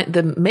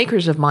the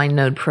makers of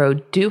MindNode Pro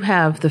do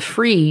have the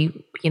free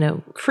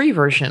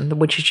version,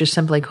 which is just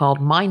simply called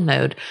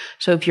MindNode.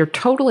 So if you're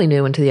totally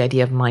new into the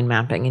idea of mind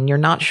mapping and you're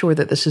not sure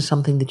that this is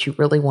something that you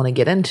really want to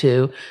get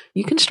into,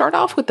 you can start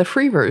off with the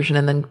free version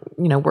and then,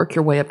 work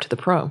your way up to the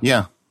Pro.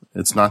 Yeah.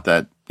 It's not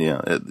that,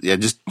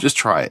 just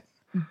try it.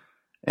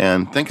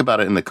 And think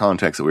about it in the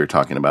context that we were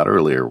talking about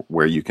earlier,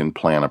 where you can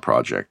plan a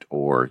project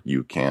or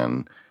you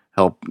can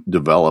help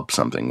develop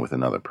something with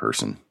another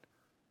person.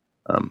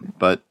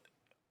 But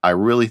I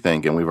really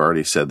think, and we've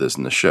already said this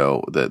in the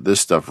show, that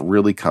this stuff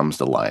really comes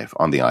to life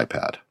on the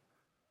iPad.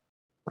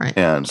 Right.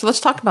 And so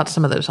let's talk about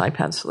some of those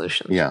iPad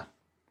solutions. Yeah.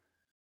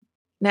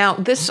 Now,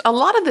 a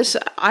lot of this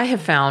I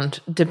have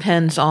found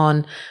depends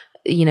on,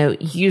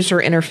 user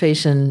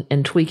interface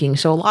and tweaking.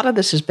 So a lot of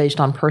this is based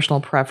on personal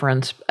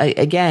preference.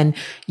 Again,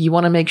 you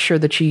want to make sure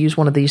that you use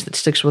one of these that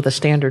sticks with a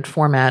standard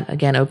format,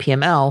 again,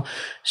 OPML,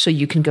 so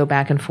you can go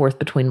back and forth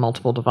between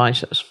multiple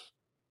devices.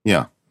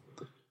 Yeah.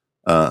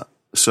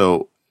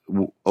 So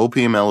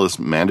OPML is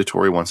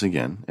mandatory once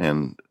again,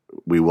 and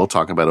we will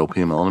talk about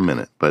OPML in a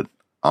minute, but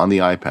on the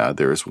iPad,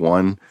 there is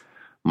one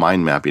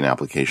mind mapping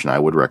application I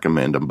would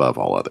recommend above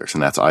all others,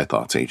 and that's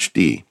iThoughts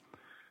HD.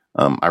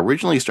 I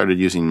originally started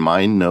using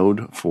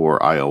MindNode for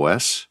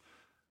iOS,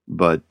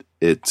 but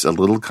it's a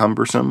little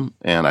cumbersome,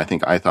 and I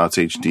think iThoughts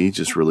HD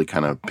just really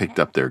kind of picked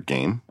up their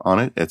game on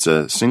it. It's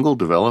a single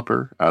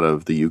developer out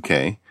of the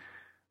UK.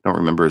 Don't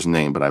remember his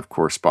name, but I've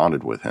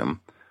corresponded with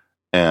him.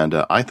 And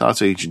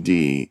iThoughts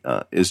HD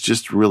is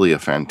just really a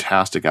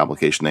fantastic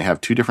application. They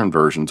have two different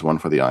versions, one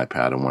for the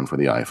iPad and one for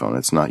the iPhone.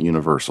 It's not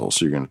universal,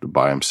 so you're going to have to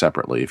buy them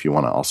separately if you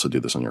want to also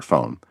do this on your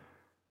phone.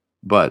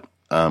 But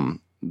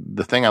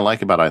the thing I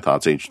like about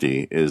iThoughts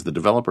HD is the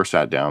developer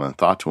sat down and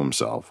thought to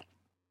himself,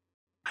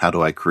 how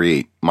do I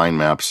create mind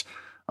maps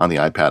on the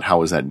iPad?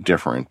 How is that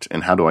different?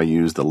 And how do I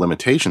use the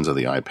limitations of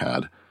the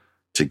iPad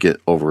to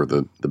get over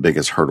the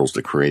biggest hurdles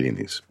to creating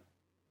these?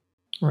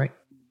 Right.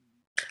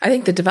 I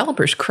think the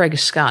developer is Craig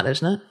Scott,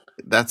 isn't it?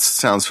 That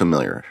sounds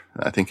familiar.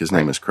 I think his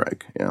name is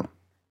Craig. Yeah.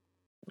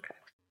 Okay.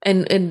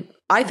 And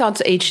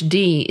iThoughts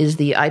HD is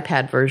the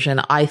iPad version.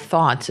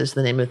 iThoughts is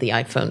the name of the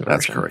iPhone version.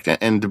 That's correct.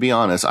 And to be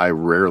honest, I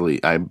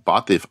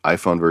bought the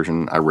iPhone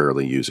version. I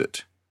rarely use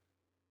it.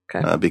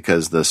 Okay.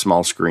 Because the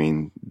small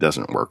screen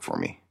doesn't work for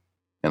me.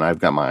 And I've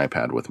got my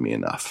iPad with me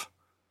enough.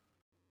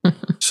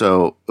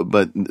 So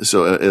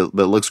it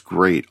looks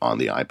great on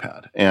the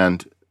iPad.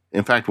 And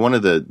in fact, one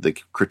of the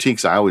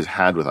critiques I always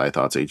had with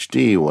iThoughts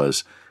HD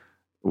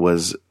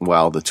was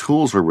while the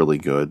tools were really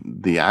good,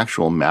 the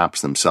actual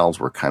maps themselves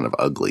were kind of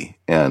ugly.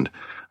 And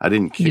I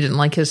didn't... You didn't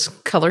like his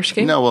color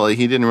scheme? No, well,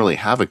 he didn't really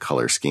have a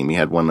color scheme. He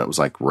had one that was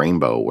like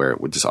rainbow, where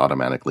it would just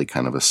automatically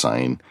kind of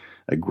assign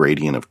a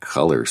gradient of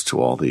colors to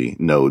all the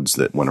nodes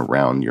that went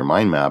around your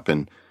mind map.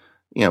 And,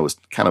 it was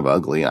kind of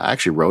ugly. I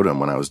actually wrote him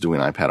when I was doing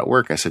iPad at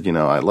Work. I said,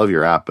 I love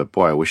your app, but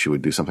boy, I wish you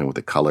would do something with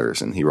the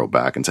colors. And he wrote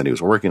back and said he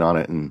was working on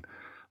it. And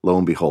lo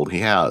and behold, he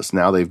has.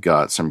 Now they've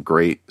got some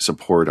great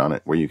support on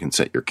it where you can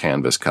set your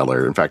canvas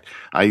color. In fact,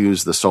 I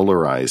use the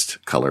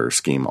solarized color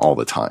scheme all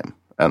the time.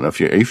 I don't know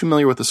if are you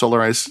familiar with the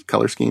solarized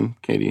color scheme,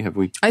 Katie? Have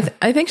we?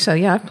 I think so.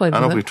 Yeah, I've played with it. I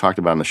don't know if we've talked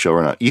about it on the show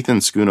or not. Ethan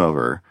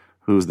Schoonover,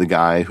 who's the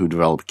guy who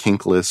developed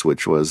Kinkless,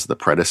 which was the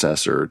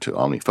predecessor to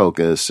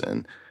OmniFocus.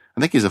 And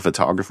I think he's a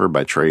photographer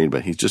by trade,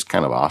 but he's just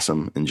kind of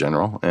awesome in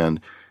general. And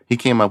he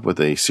came up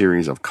with a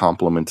series of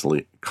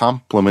complementary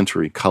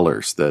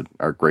colors that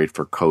are great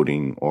for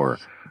coding or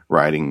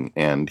writing,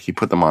 and he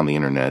put them on the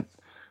internet.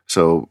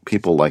 So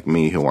people like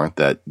me who aren't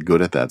that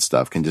good at that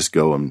stuff can just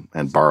go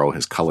and borrow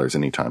his colors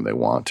anytime they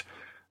want.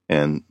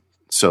 And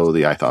so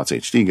the iThoughts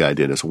HD guy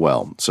did as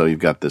well. So you've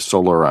got this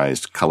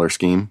solarized color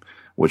scheme,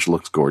 which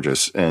looks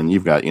gorgeous. And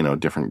you've got,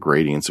 different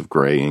gradients of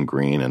gray and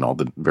green and all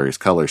the various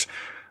colors.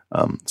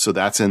 So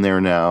that's in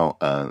there now.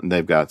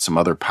 They've got some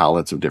other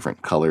palettes of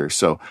different colors.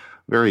 So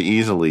very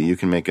easily you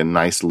can make a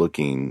nice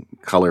looking,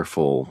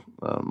 colorful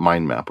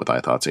mind map with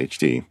iThoughts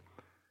HD.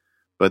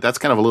 But that's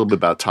kind of a little bit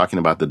about talking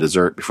about the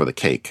dessert before the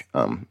cake.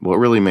 What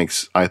really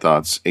makes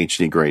iThoughts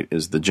HD great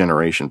is the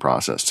generation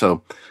process.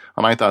 So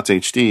on iThoughts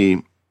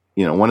HD,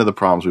 one of the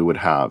problems we would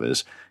have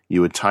is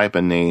you would type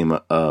a name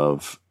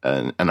of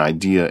an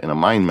idea in a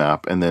mind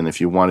map, and then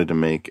if you wanted to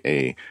make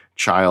a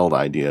child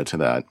idea to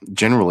that,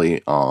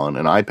 generally on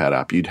an iPad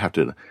app, you'd have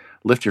to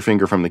lift your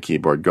finger from the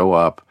keyboard, go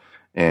up,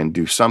 and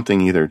do something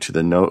either to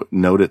the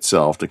note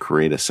itself to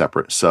create a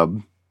separate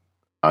sub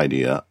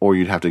idea, or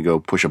you'd have to go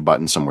push a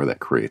button somewhere that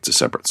creates a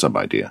separate sub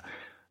idea.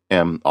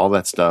 And all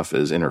that stuff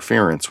is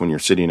interference when you're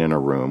sitting in a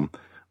room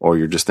or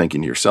you're just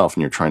thinking to yourself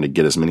and you're trying to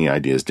get as many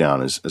ideas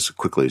down as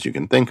quickly as you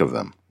can think of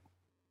them.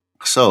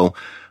 So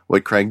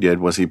what Craig did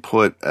was he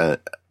put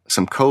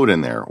some code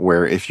in there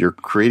where if you're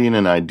creating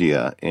an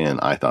idea in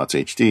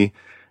iThoughts HD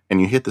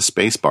and you hit the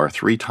space bar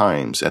 3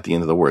 times at the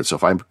end of the word. So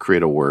if I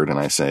create a word and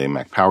I say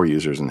Mac Power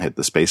Users and hit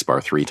the space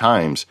bar 3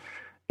 times,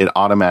 it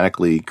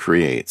automatically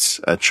creates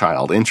a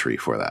child entry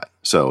for that.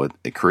 So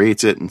it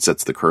creates it and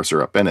sets the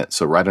cursor up in it.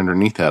 So right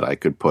underneath that, I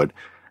could put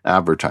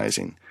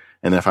advertising.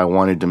 And if I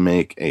wanted to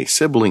make a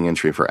sibling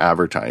entry for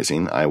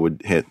advertising, I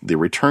would hit the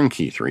return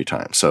key 3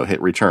 times. So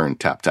hit return,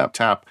 tap, tap,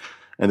 tap.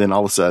 And then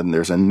all of a sudden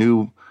there's a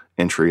new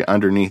entry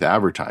underneath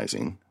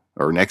advertising,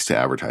 or next to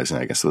advertising,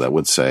 I guess. So that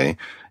would say,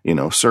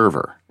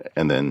 server.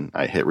 And then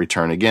I hit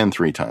return again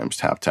 3 times,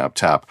 tap, tap,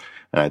 tap.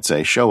 And I'd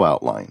say show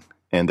outline.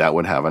 And that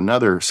would have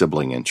another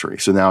sibling entry.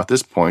 So now at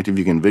this point, if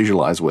you can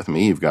visualize with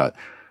me, you've got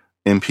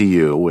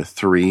MPU with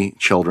 3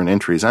 children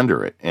entries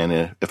under it.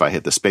 And if I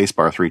hit the space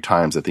bar 3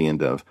 times at the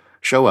end of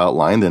show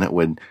outline, then it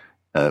would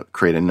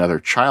create another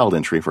child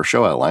entry for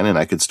show outline, and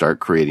I could start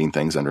creating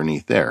things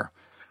underneath there.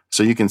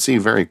 So you can see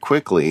very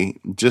quickly,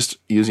 just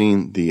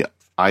using the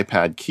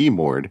iPad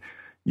keyboard,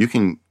 you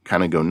can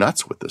kind of go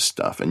nuts with this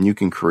stuff, and you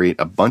can create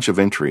a bunch of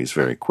entries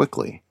very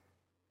quickly.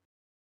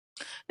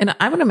 And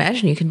I would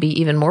imagine you can be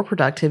even more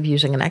productive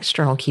using an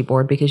external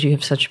keyboard because you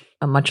have such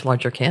a much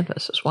larger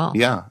canvas as well.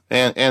 Yeah,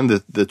 and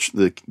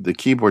the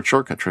keyboard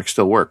shortcut tricks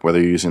still work, whether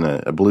you're using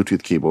a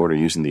Bluetooth keyboard or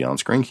using the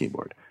on-screen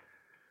keyboard.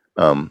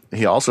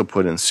 He also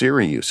put in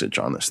Siri usage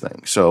on this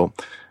thing. So,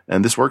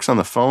 and this works on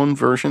the phone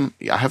version.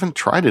 I haven't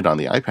tried it on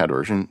the iPad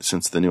version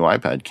since the new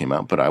iPad came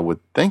out, but I would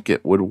think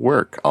it would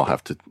work. I'll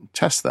have to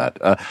test that.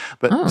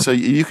 So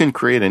you can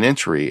create an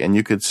entry and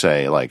you could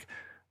say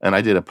and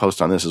I did a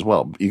post on this as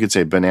well. You could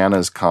say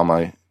bananas,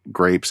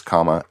 grapes,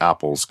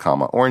 apples,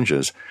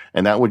 oranges,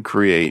 and that would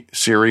create,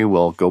 Siri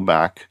will go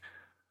back,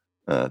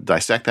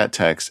 dissect that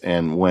text,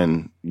 and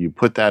when you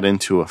put that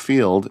into a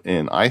field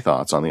in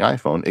iThoughts on the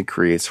iPhone, it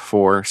creates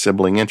 4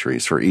 sibling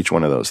entries for each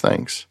one of those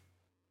things.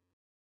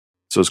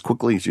 So as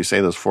quickly as you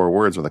say those 4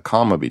 words with a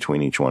comma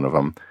between each one of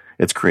them,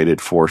 it's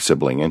created 4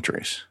 sibling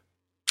entries.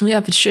 Yeah,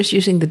 if it's just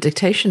using the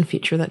dictation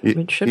feature, that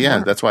it should work.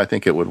 Yeah, that's why I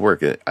think it would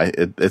work.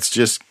 It's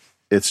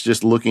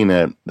just looking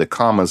at the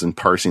commas and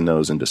parsing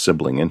those into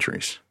sibling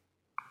entries.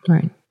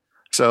 Right.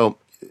 So,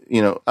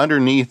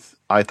 underneath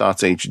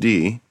iThoughts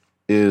HD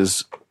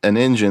is an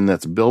engine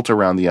that's built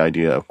around the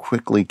idea of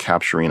quickly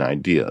capturing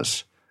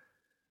ideas.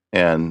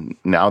 And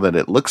now that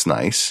it looks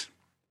nice,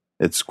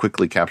 it's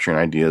quickly capturing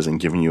ideas and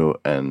giving you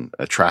an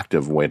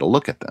attractive way to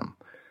look at them.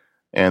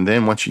 And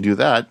then once you do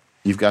that,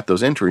 you've got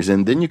those entries,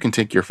 and then you can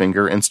take your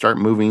finger and start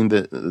moving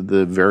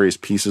the various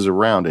pieces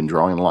around and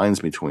drawing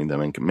lines between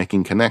them and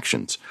making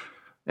connections.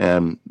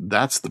 And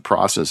that's the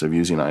process of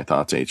using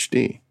iThoughts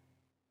HD.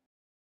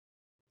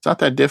 It's not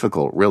that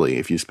difficult, really,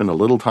 if you spend a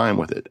little time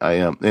with it.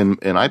 In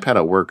iPad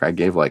at work, I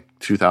gave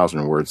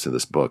 2,000 words to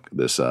this book,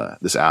 this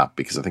app,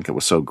 because I think it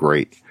was so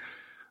great.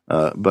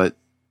 But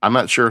I'm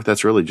not sure if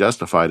that's really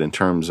justified in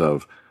terms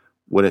of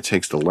what it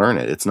takes to learn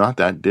it. It's not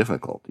that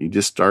difficult. You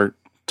just start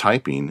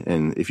typing,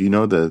 and if you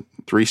know the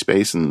 3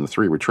 space and the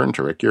 3 return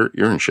trick, you're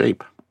in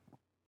shape.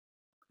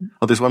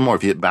 Oh, there's one more.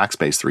 If you hit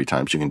backspace 3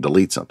 times, you can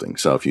delete something.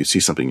 So if you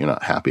see something you're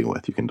not happy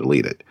with, you can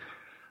delete it.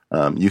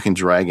 You can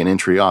drag an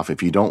entry off.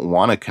 If you don't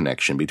want a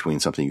connection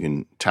between something, you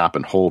can tap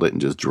and hold it and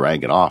just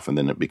drag it off, and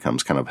then it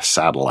becomes kind of a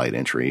satellite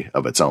entry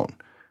of its own.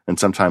 And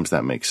sometimes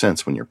that makes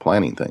sense when you're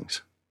planning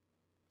things.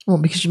 Well,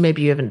 because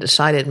maybe you haven't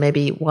decided.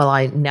 Maybe, well,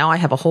 I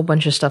have a whole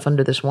bunch of stuff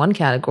under this one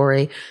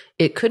category.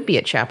 It could be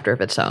a chapter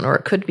of its own, or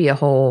it could be a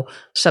whole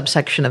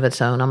subsection of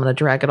its own. I'm going to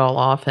drag it all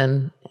off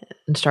and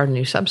start a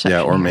new subsection.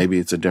 Yeah, or maybe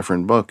it's a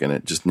different book and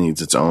it just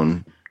needs its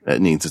own.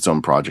 It needs its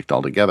own project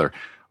altogether.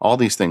 All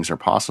these things are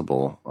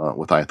possible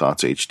with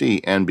iThoughts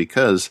HD, and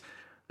because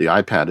the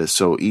iPad is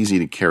so easy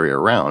to carry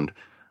around,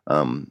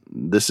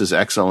 this is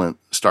excellent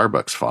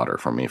Starbucks fodder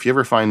for me. If you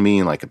ever find me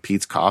in like a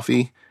Peet's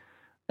Coffee,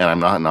 and I'm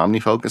not in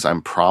OmniFocus,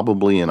 I'm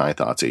probably in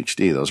iThoughts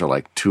HD. Those are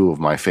like two of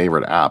my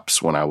favorite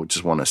apps when I would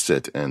just want to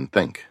sit and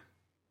think.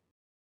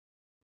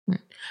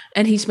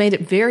 And he's made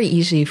it very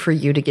easy for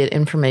you to get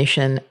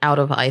information out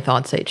of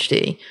iThoughts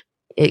HD.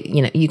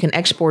 You can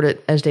export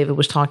it, as David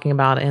was talking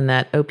about, in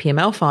that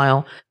OPML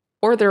file,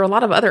 or there are a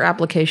lot of other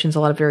applications,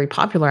 a lot of very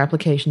popular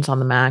applications on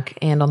the Mac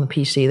and on the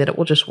PC that it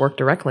will just work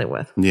directly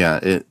with.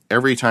 Yeah,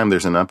 every time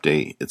there's an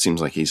update, it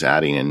seems like he's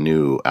adding a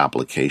new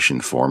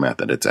application format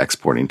that it's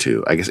exporting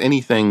to. I guess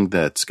anything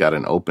that's got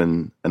an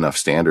open enough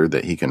standard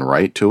that he can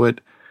write to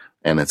it,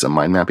 and it's a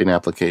mind mapping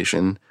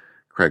application,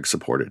 Craig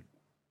supported.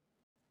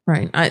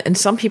 Right. And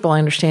some people, I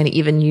understand,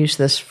 even use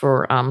this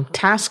for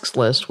tasks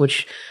list,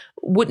 which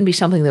wouldn't be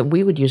something that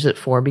we would use it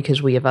for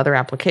because we have other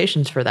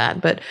applications for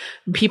that. But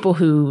people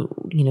who,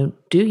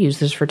 do use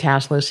this for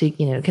task lists, he,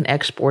 can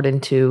export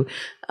into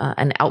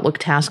an Outlook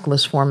task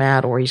list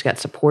format, or he's got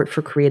support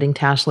for creating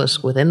task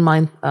lists within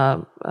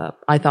iThoughts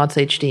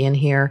HD in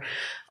here.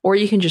 Or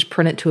you can just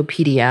print it to a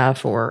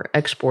PDF or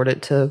export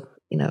it to,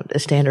 a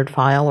standard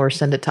file, or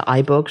send it to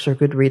iBooks or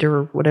Goodreader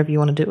or whatever you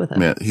want to do with it.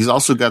 Yeah, he's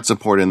also got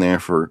support in there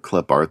for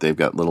clip art. They've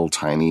got little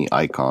tiny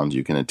icons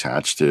you can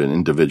attach to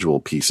individual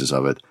pieces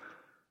of it.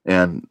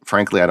 And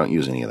frankly, I don't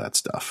use any of that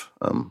stuff.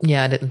 I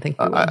didn't think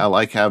you would. I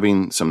like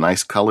having some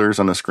nice colors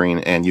on the screen,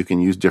 and you can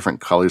use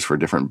different colors for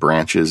different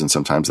branches, and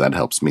sometimes that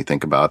helps me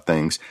think about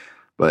things.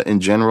 But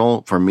in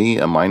general, for me,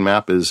 a mind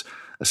map is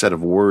a set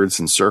of words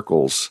and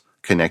circles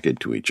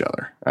connected to each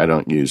other. I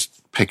don't use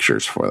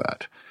pictures for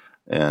that.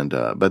 And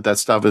but that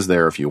stuff is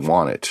there if you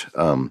want it.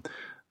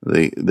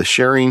 The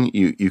sharing,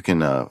 you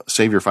can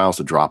save your files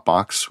to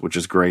Dropbox, which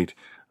is great.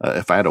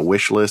 If I had a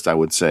wish list, I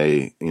would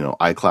say,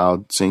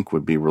 iCloud Sync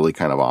would be really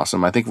kind of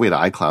awesome. I think if we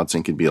had iCloud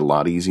Sync, it'd be a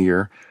lot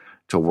easier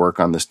to work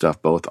on this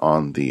stuff both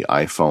on the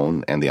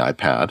iPhone and the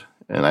iPad.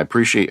 And I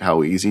appreciate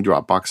how easy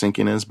Dropbox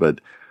syncing is,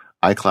 but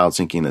iCloud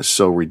syncing is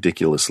so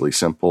ridiculously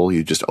simple.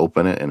 You just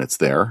open it and it's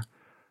there,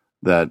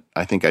 that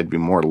I think I'd be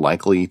more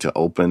likely to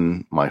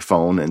open my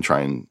phone and try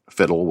and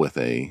fiddle with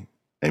a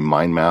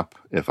mind map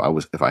if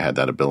I had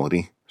that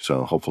ability.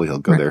 So hopefully he'll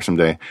go there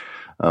someday.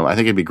 I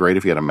think it'd be great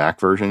if he had a Mac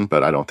version,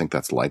 but I don't think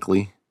that's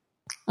likely.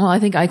 Well, I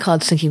think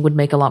iCloud syncing would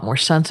make a lot more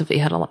sense if he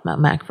had a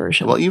Mac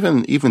version. Well,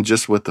 even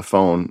just with the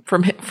phone,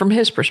 from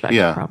his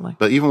perspective, probably.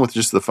 But even with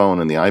just the phone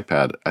and the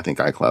iPad, I think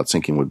iCloud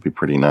syncing would be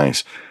pretty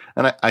nice.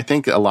 And I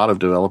think a lot of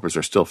developers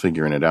are still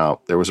figuring it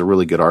out. There was a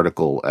really good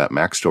article at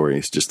Mac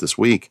Stories just this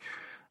week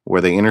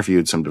where they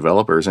interviewed some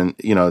developers, and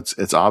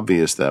it's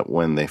obvious that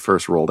when they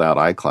first rolled out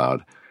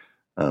iCloud,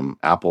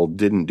 Apple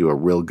didn't do a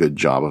real good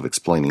job of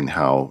explaining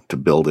how to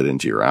build it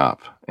into your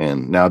app.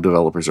 And now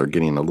developers are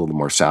getting a little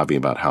more savvy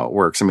about how it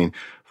works. I mean,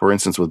 for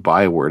instance, with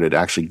Byword, it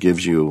actually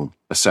gives you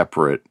a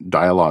separate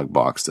dialog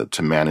box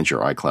to manage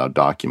your iCloud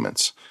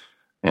documents.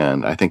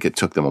 And I think it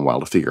took them a while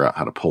to figure out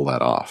how to pull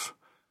that off.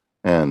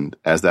 And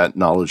as that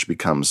knowledge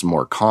becomes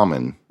more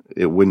common,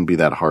 it wouldn't be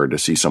that hard to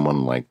see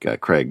someone like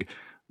Craig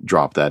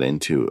drop that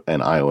into an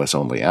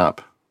iOS-only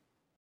app.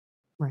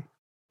 Right.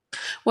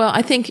 Well,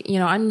 I think,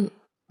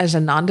 as a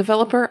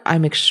non-developer,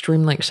 I'm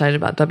extremely excited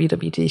about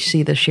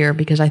WWDC this year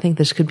because I think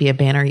this could be a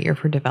banner year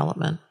for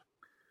development.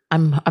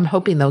 I'm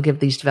hoping they'll give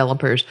these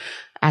developers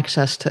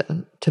access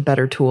to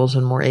better tools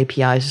and more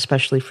APIs,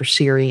 especially for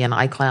Siri and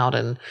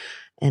iCloud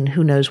and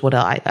who knows what.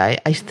 I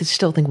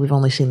still think we've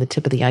only seen the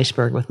tip of the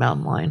iceberg with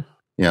Mountain Lion.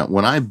 Yeah,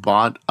 when I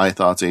bought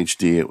iThoughts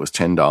HD, it was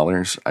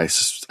 $10.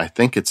 I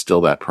think it's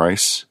still that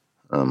price.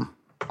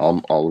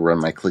 I'll run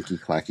my clicky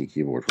clacky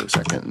keyboard for a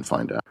second and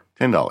find out.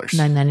 $10.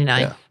 $9.99.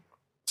 Yeah.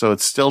 So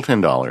it's still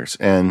 $10,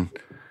 and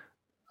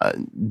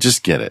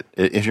just get it.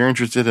 If you're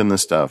interested in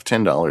this stuff,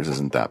 $10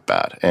 isn't that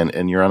bad.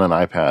 And you're on an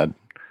iPad,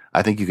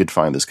 I think you could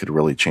find this could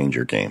really change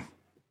your game.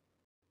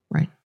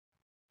 Right.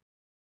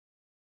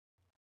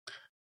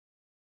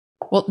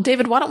 Well,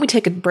 David, why don't we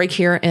take a break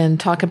here and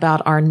talk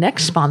about our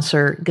next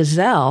sponsor,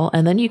 Gazelle,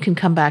 and then you can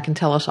come back and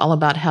tell us all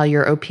about how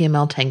your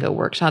OPML Tango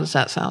works. How does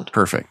that sound?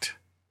 Perfect.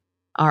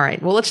 All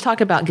right. Well, let's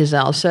talk about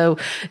Gazelle. So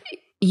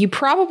you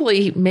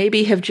probably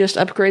maybe have just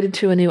upgraded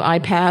to a new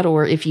iPad,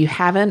 or if you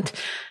haven't,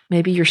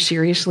 maybe you're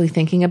seriously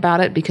thinking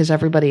about it because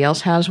everybody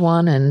else has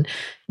one and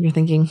you're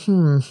thinking,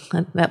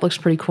 that looks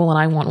pretty cool and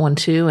I want one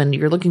too. And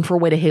you're looking for a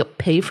way to help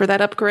pay for that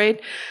upgrade.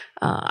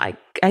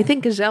 I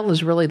think Gazelle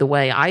is really the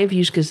way. I have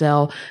used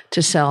Gazelle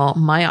to sell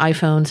my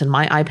iPhones and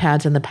my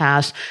iPads in the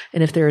past.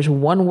 And if there is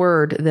one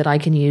word that I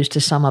can use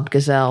to sum up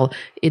Gazelle,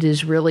 it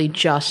is really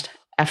just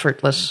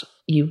effortless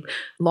You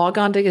log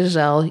on to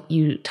Gazelle,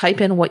 you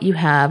type in what you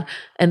have,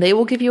 and they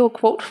will give you a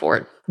quote for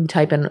it. You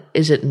type in,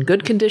 is it in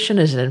good condition?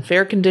 Is it in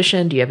fair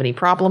condition? Do you have any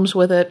problems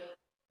with it?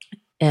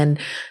 And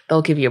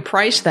they'll give you a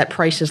price. That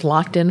price is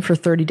locked in for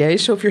 30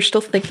 days. So if you're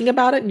still thinking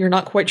about it and you're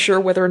not quite sure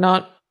whether or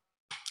not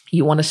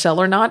you want to sell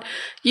or not,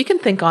 you can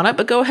think on it,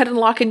 but go ahead and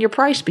lock in your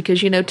price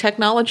because,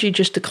 technology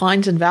just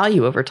declines in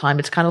value over time.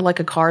 It's kind of like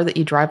a car that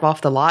you drive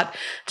off the lot.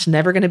 It's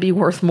never going to be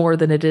worth more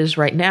than it is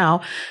right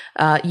now.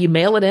 You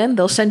mail it in,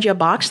 they'll send you a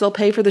box, they'll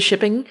pay for the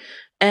shipping,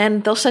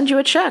 and they'll send you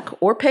a check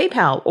or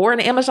PayPal or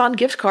an Amazon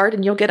gift card,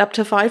 and you'll get up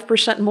to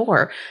 5%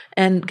 more.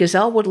 And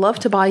Gazelle would love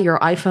to buy your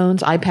iPhones,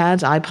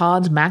 iPads,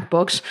 iPods,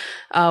 MacBooks,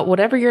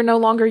 whatever you're no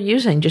longer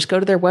using. Just go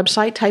to their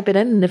website, type it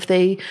in, and if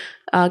they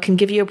can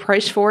give you a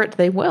price for it,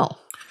 they will.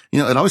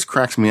 It always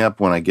cracks me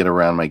up when I get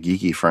around my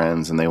geeky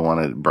friends and they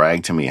want to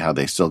brag to me how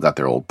they still got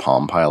their old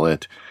Palm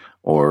Pilot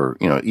or,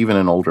 even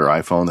an older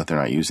iPhone that they're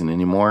not using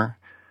anymore.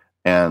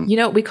 And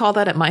we call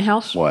that at my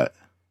house? What?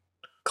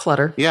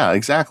 Clutter. Yeah,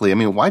 exactly. I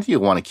mean, why do you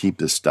want to keep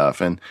this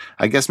stuff? And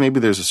I guess maybe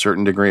there's a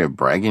certain degree of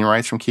bragging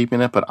rights from keeping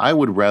it, but I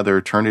would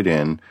rather turn it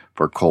in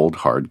for cold,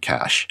 hard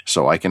cash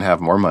so I can have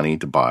more money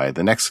to buy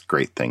the next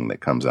great thing that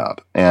comes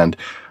out. And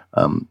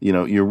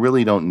you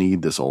really don't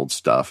need this old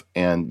stuff,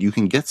 and you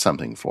can get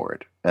something for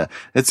it.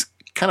 It's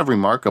kind of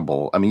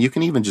remarkable. I mean, you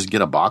can even just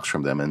get a box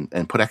from them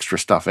and put extra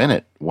stuff in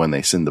it when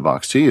they send the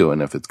box to you.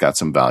 And if it's got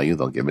some value,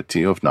 they'll give it to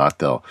you. If not,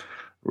 they'll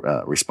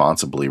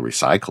responsibly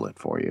recycle it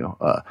for you.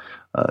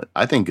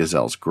 I think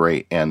Gazelle's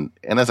great. And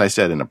as I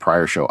said in a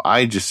prior show,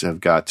 I just have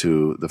got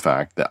to the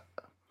fact that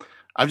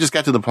I've just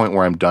got to the point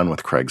where I'm done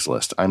with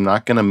Craigslist. I'm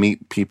not going to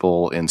meet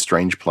people in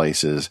strange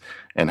places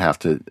and have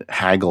to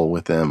haggle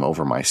with them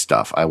over my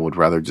stuff. I would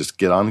rather just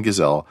get on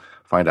Gazelle,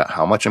 find out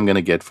how much I'm going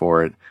to get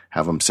for it,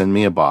 have them send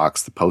me a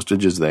box. The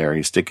postage is there.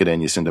 You stick it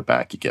in, you send it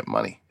back, you get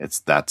money. It's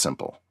that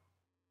simple.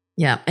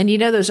 Yeah. And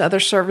those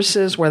other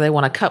services where they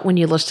want a cut when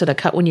you list it, a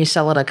cut when you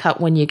sell it, a cut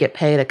when you get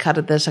paid, a cut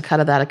of this, a cut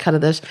of that, a cut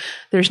of this.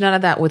 There's none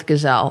of that with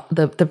Gazelle.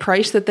 The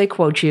price that they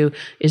quote you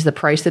is the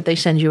price that they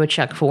send you a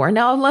check for.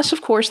 Now, unless,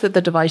 of course, that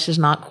the device is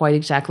not quite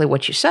exactly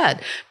what you said.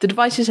 If the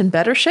device is in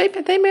better shape,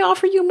 they may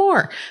offer you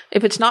more.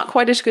 If it's not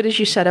quite as good as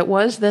you said it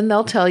was, then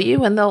they'll tell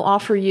you and they'll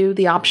offer you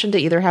the option to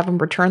either have them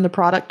return the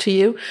product to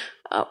you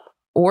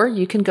or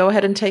you can go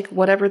ahead and take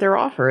whatever their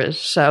offer is.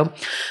 So,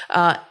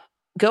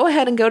 go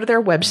ahead and go to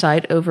their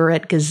website over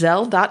at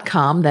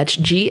gazelle.com. That's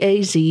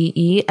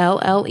GAZELLE.com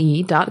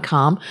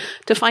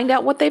to find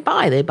out what they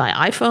buy. They buy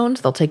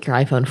iPhones. They'll take your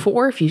iPhone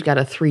 4. If you've got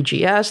a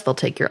 3GS, they'll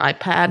take your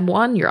iPad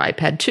 1, your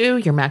iPad 2,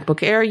 your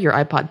MacBook Air, your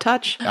iPod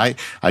Touch. I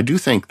do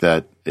think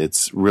that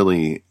it's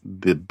really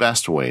the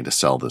best way to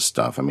sell this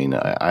stuff. I mean,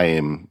 I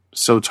am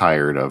so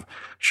tired of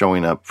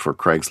showing up for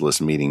Craigslist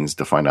meetings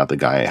to find out the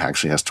guy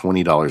actually has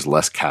 $20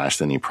 less cash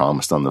than he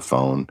promised on the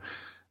phone.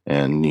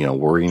 And,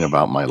 worrying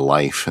about my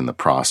life in the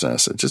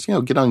process. Just,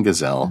 get on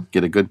Gazelle,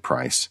 get a good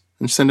price,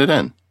 and send it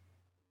in.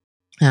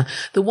 Yeah.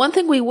 The one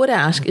thing we would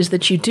ask is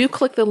that you do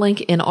click the link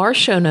in our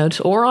show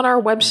notes or on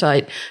our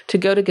website to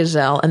go to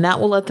Gazelle, and that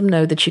will let them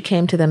know that you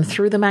came to them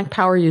through the Mac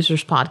Power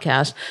Users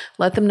podcast.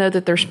 Let them know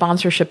that their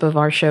sponsorship of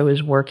our show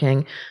is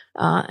working,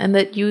 and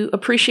that you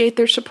appreciate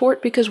their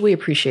support because we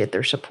appreciate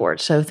their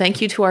support. So thank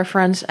you to our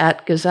friends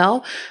at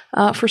Gazelle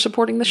for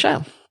supporting the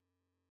show.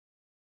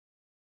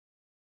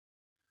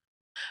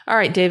 All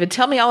right, David,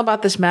 tell me all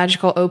about this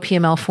magical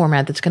OPML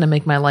format that's going to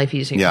make my life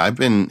easier. Yeah, I've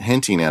been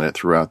hinting at it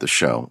throughout the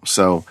show.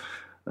 So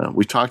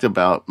we talked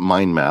about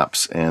mind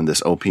maps and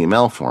this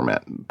OPML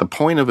format. The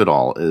point of it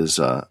all is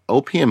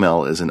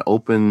OPML is an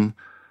open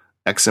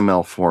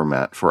XML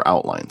format for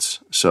outlines.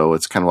 So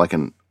it's kind of like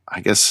I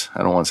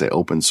don't want to say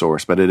open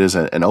source, but it is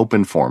an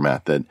open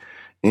format that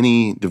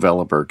any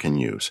developer can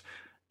use.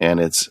 And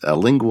it's a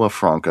lingua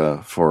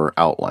franca for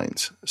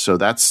outlines. So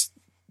that's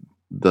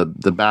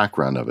the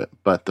background of it.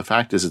 But the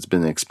fact is it's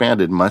been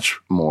expanded much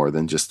more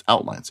than just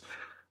outlines.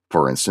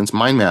 For instance,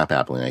 mind map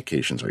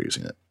applications are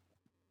using it.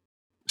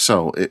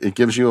 So it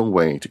gives you a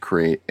way to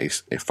create a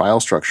file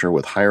structure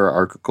with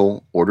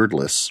hierarchical ordered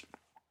lists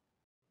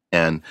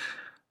and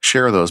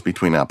share those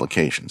between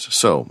applications.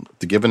 So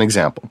to give an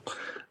example,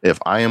 if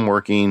I am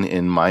working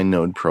in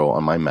MindNode Pro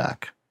on my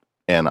Mac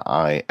and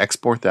I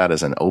export that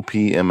as an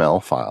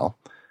OPML file,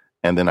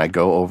 and then I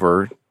go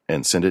over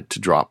and send it to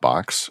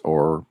Dropbox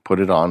or put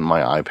it on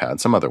my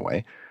iPad some other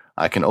way,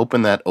 I can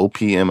open that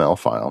OPML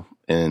file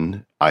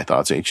in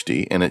iThoughts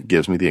HD and it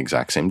gives me the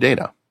exact same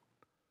data.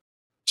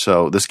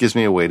 So this gives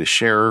me a way to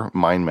share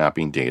mind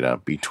mapping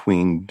data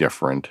between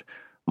different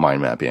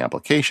mind mapping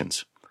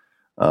applications.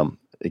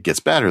 It gets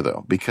better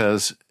though,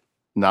 because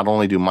not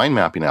only do mind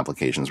mapping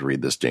applications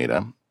read this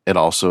data, it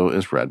also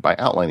is read by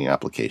outlining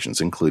applications,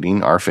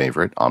 including our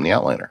favorite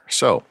OmniOutliner.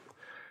 So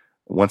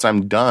once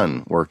I'm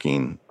done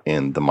working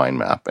in the mind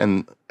map,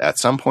 and at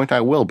some point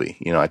I will be,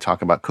 I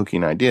talk about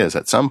cooking ideas.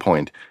 At some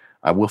point,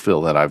 I will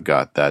feel that I've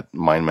got that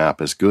mind map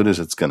as good as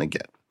it's going to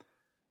get.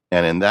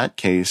 And in that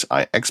case,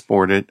 I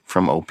export it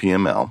from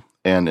OPML.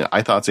 And in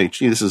iThoughts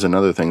HD, this is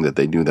another thing that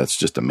they do that's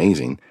just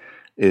amazing,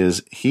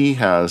 is he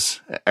has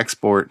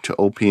export to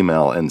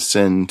OPML and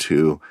send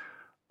to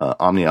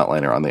Omni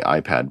Outliner on the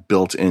iPad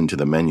built into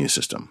the menu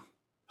system.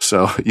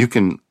 So you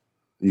can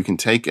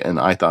take an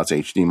iThoughts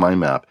HD mind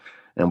map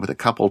and with a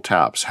couple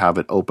taps have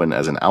it open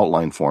as an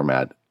outline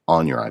format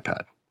on your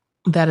iPad.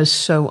 That is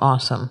so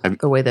awesome,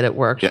 the way that it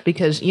works. Yeah.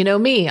 Because you know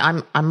me,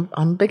 I'm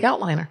a big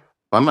outliner.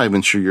 I'm not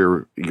even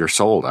sure you're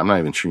sold. I'm not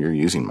even sure you're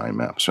using mind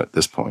maps at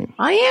this point.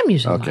 I am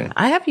using them.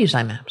 I have used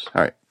iMaps.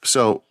 All right.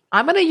 So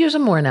I'm going to use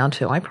them more now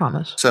too, I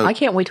promise. So I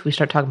can't wait till we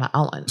start talking about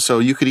outlines. So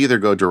you could either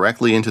go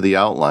directly into the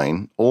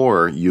outline,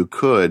 or you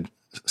could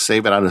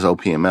save it out as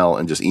OPML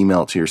and just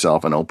email it to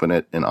yourself and open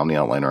it in Omni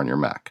Outliner on your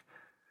Mac,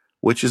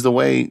 which is the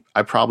way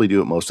I probably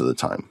do it most of the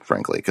time,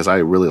 frankly, because I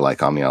really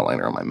like Omni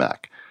Outliner on my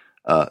Mac.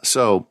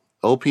 So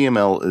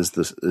OPML is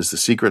the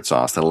secret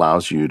sauce that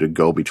allows you to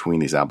go between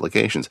these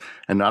applications.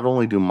 And not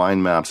only do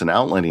mind maps and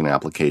outlining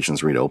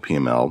applications read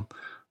OPML,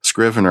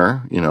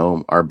 Scrivener,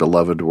 our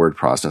beloved word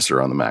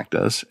processor on the Mac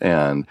does,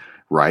 and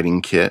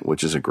Writing Kit,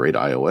 which is a great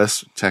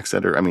iOS text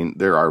editor. I mean,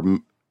 there are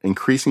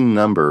increasing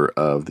number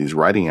of these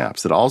writing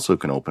apps that also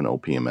can open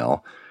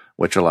OPML,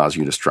 which allows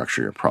you to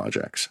structure your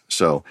projects.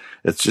 So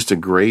it's just a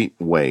great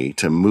way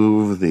to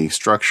move the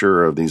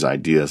structure of these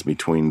ideas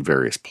between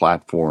various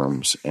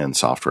platforms and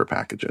software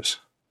packages.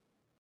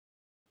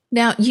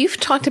 Now, you've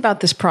talked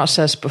about this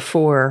process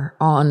before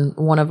on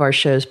one of our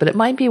shows, but it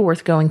might be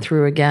worth going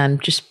through again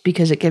just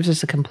because it gives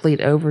us a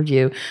complete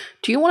overview.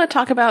 Do you want to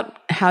talk about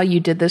how you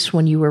did this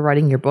when you were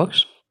writing your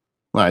books?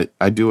 Well,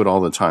 I do it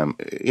all the time.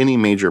 Any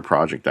major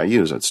project I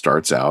use, it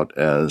starts out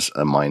as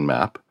a mind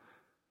map,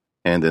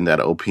 and then that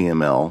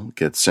OPML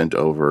gets sent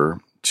over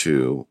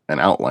to an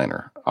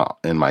outliner,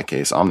 in my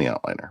case, Omni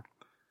Outliner.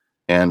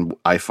 And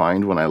I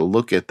find when I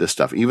look at this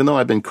stuff, even though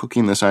I've been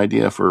cooking this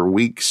idea for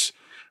weeks,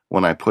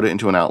 when I put it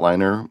into an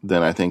outliner,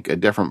 then I think a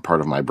different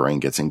part of my brain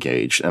gets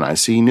engaged, and I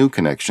see new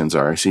connections,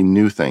 or I see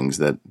new things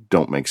that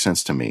don't make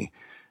sense to me.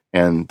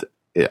 And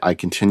I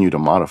continue to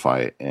modify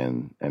it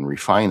and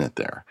refine it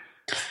there.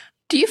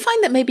 Do you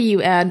find that maybe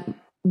you add,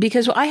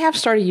 because I have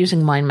started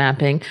using mind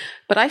mapping,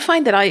 but I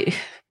find that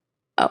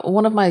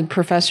one of my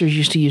professors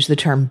used to use the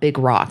term big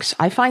rocks.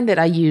 I find that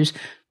I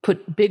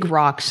put big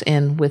rocks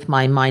in with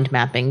my mind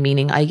mapping,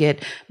 meaning I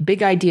get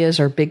big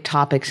ideas or big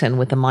topics in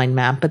with the mind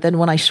map. But then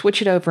when I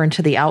switch it over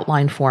into the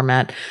outline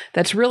format,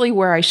 that's really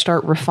where I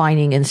start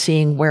refining and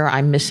seeing where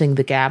I'm missing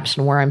the gaps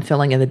and where I'm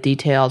filling in the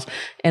details.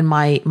 And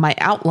my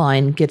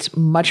outline gets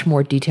much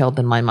more detailed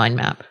than my mind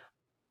map.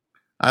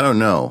 I don't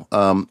know.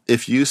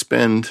 If you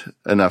spend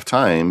enough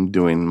time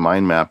doing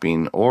mind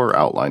mapping or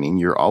outlining,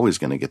 you're always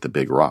going to get the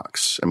big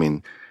rocks. I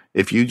mean,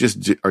 if you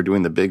just are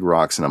doing the big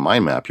rocks in a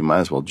mind map, you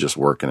might as well just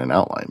work in an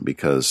outline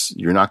because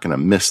you're not going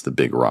to miss the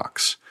big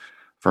rocks.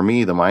 For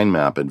me, the mind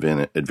map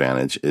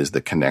advantage is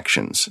the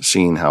connections,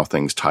 seeing how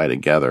things tie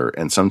together,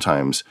 and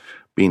sometimes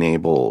being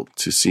able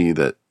to see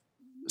that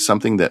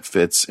something that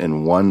fits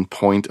in one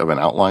point of an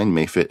outline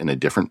may fit in a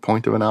different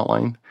point of an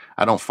outline.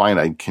 I don't find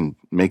I can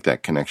make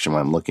that connection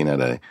when I'm looking at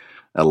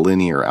a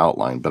linear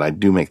outline, but I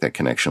do make that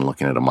connection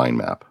looking at a mind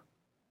map.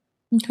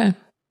 Okay.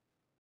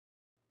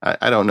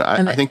 I don't know.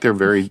 I think they're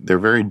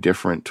very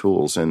different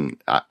tools,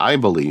 and I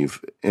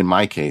believe, in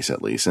my case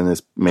at least, and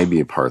this may be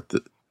a part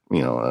that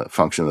a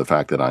function of the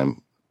fact that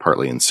I'm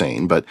partly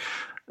insane, but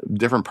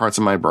different parts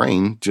of my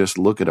brain just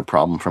look at a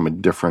problem from a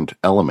different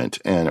element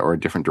or a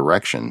different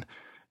direction,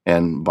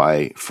 and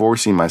by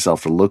forcing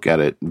myself to look at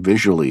it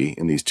visually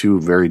in these two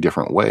very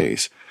different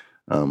ways,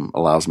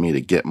 allows me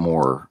to get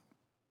more,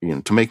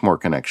 to make more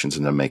connections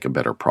and to make a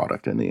better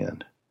product in the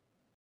end.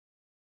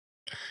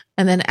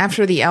 And then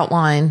after the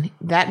outline,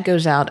 that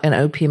goes out in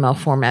OPML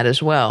format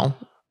as well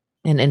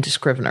and into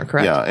Scrivener,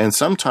 correct? Yeah, and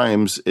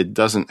sometimes it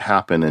doesn't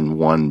happen in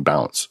one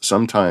bounce.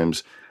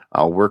 Sometimes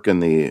I'll work in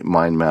the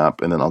mind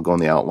map and then I'll go in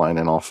the outline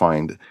and I'll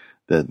find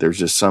that there's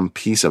just some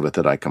piece of it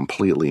that I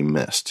completely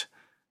missed.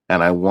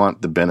 And I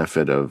want the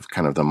benefit of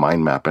kind of the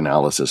mind map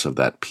analysis of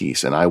that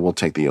piece. And I will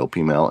take the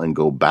OPML and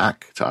go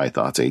back to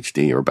iThoughts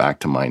HD or back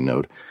to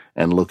MindNode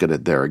and look at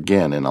it there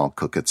again, and I'll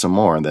cook it some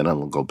more, and then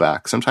it'll go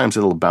back. Sometimes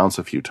it'll bounce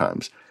a few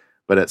times.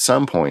 But at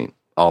some point,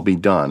 I'll be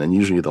done. And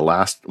usually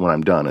when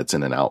I'm done, it's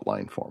in an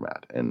outline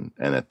format. And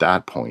at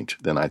that point,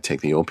 then I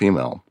take the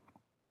OPML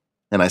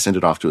and I send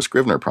it off to a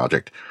Scrivener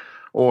project.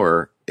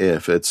 Or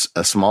if it's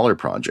a smaller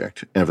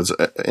project, and if it's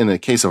in the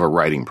case of a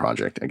writing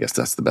project, I guess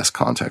that's the best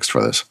context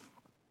for this.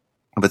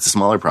 If it's a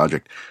smaller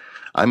project,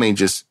 I may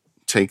just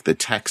take the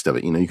text of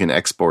it. You can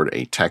export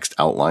a text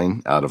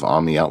outline out of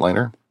Omni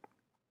Outliner.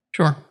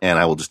 Sure. And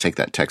I will just take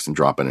that text and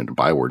drop it into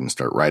Byword and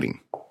start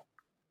writing.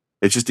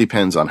 It just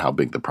depends on how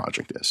big the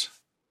project is.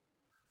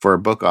 For a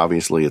book,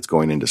 obviously, it's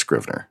going into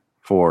Scrivener.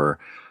 For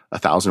a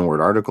 1,000-word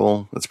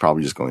article, it's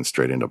probably just going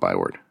straight into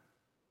Byword.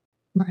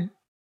 Right.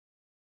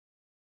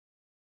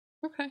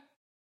 Okay.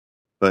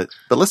 But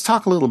let's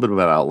talk a little bit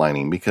about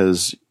outlining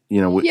because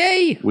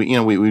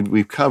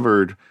we've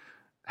covered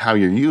how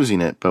you're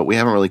using it, but we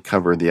haven't really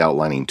covered the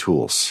outlining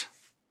tools.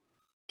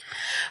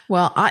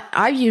 Well,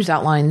 I've used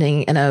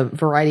outlining in a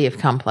variety of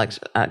complex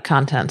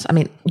contents. I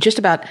mean, just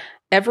about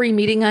every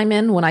meeting I'm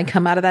in, when I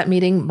come out of that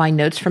meeting, my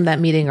notes from that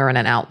meeting are in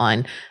an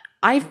outline.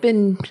 I've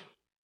been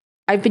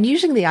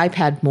using the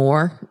iPad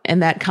more in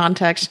that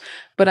context,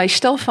 but I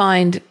still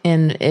find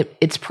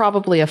it's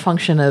probably a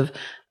function of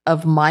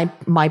my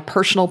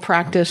personal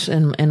practice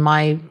and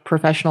my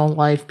professional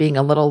life being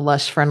a little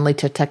less friendly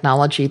to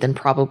technology than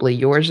probably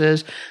yours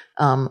is.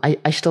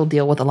 I still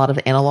deal with a lot of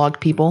analog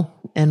people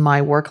in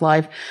my work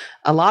life.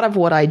 A lot of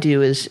what I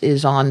do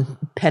is on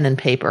pen and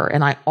paper,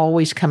 and I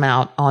always come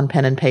out on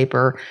pen and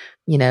paper,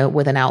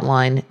 with an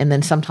outline, and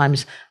then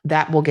sometimes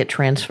that will get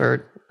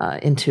transferred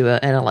into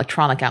an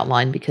electronic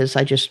outline because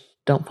I just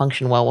don't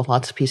function well with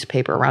lots of piece of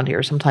paper around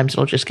here. Sometimes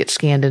it'll just get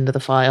scanned into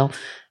the file.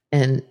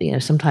 And,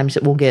 sometimes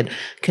it will get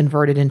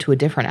converted into a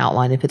different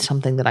outline if it's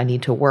something that I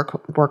need to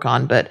work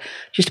on. But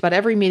just about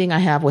every meeting I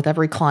have with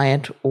every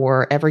client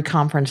or every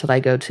conference that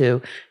I go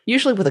to,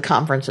 usually with a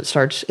conference, it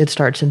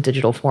starts in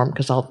digital form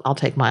because I'll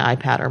take my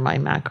iPad or my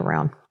Mac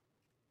around.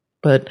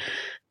 But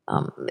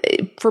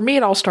for me,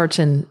 it all starts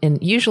in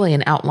usually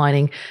in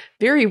outlining.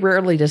 Very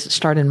rarely does it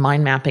start in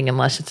mind mapping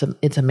unless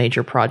it's a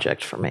major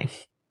project for me.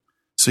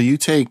 So you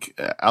take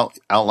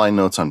outline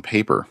notes on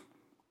paper.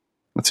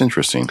 That's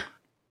interesting.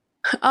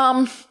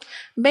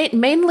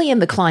 Mainly in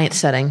the client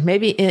setting.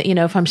 Maybe,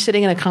 if I'm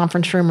sitting in a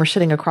conference room or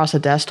sitting across a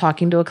desk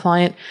talking to a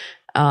client,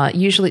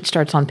 usually it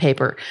starts on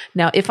paper.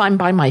 Now, if I'm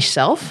by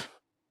myself,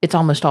 it's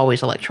almost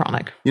always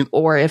electronic.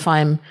 Or if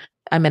I'm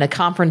in a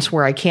conference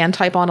where I can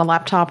type on a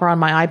laptop or on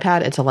my iPad,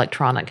 it's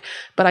electronic.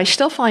 But I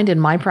still find in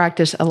my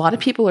practice, a lot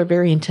of people are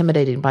very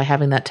intimidated by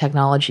having that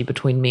technology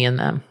between me and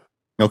them.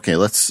 Okay,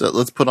 let's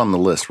put on the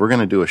list. We're going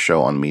to do a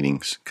show on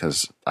meetings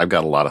because I've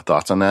got a lot of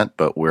thoughts on that,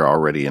 but we're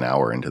already an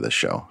hour into this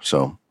show.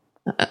 So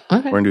okay.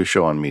 We're going to do a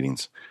show on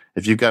meetings.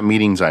 If you've got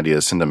meetings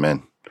ideas, send them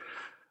in.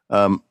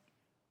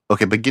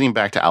 Okay, but getting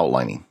back to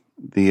outlining,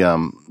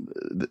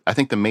 I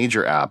think the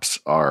major apps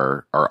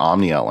are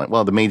Omni Outline.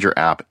 Well, the major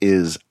app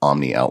is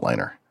Omni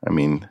Outliner. I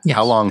mean, yes.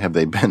 How long have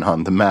they been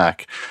on the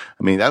Mac?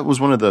 I mean, that was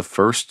one of the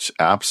first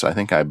apps I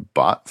think I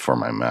bought for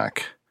my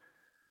Mac.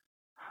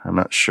 I'm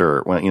not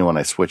sure when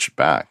I switched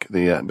back.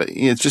 But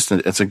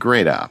it's a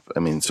great app. I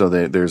mean, so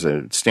there's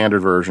a standard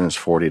version is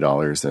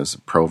 $40. There's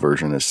a pro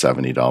version is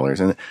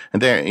 $70,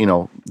 and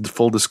they're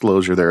full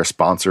disclosure, they're a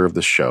sponsor of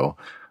the show.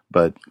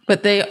 But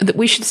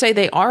we should say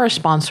they are a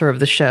sponsor of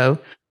the show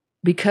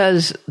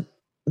because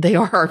they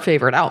are our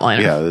favorite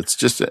outliner. Yeah, it's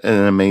just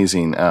an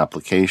amazing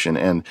application,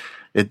 and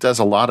it does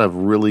a lot of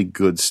really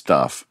good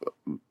stuff.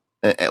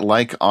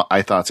 Like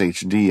iThoughts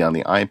HD on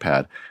the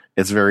iPad.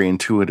 It's very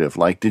intuitive.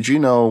 Like, did you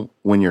know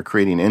when you're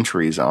creating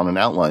entries on an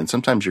outline,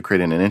 sometimes you're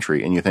creating an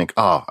entry and you think,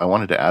 oh, I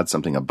wanted to add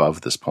something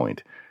above this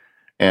point.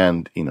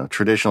 And,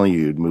 traditionally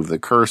you'd move the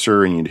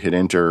cursor and you'd hit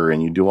enter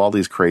and you do all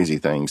these crazy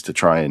things to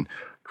try and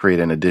create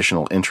an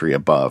additional entry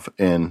above.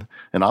 In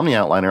an Omni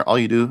Outliner, all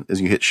you do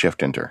is you hit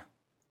shift enter.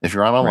 If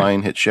you're on a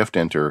line, hit shift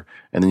enter,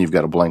 and then you've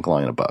got a blank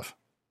line above.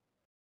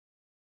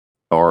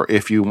 Or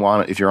if you're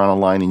on a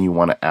line and you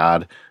want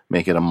to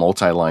make it a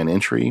multi-line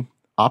entry,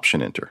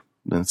 option enter.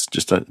 It's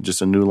just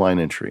a new line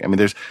entry. I mean,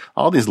 there's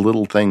all these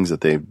little things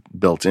that they've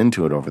built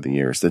into it over the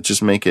years that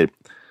just make it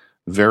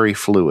very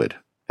fluid.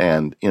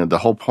 And, the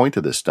whole point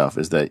of this stuff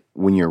is that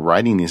when you're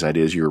writing these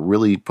ideas, you're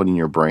really putting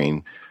your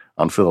brain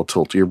on full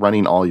tilt. You're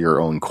running all your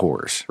own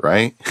cores,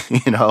 right?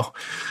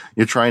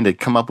 You're trying to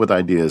come up with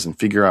ideas and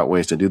figure out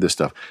ways to do this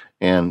stuff.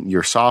 And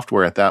your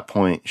software at that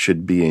point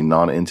should be a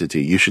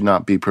non-entity. You should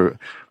not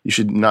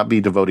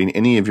be devoting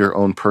any of your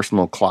own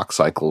personal clock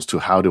cycles to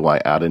how do I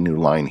add a new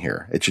line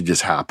here. It should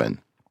just happen.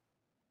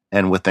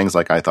 And with things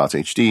like iThoughts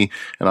HD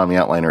and Omni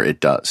Outliner, it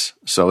does.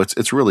 So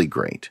it's really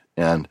great.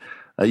 And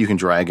you can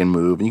drag and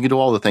move, and you can do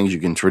all the things you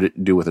can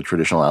do with a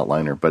traditional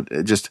outliner, but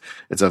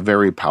it's a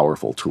very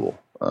powerful tool,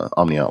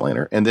 Omni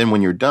Outliner. And then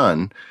when you're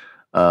done,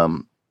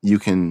 you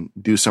can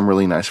do some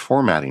really nice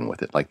formatting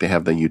with it. Like they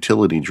have the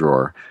utility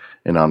drawer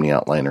in Omni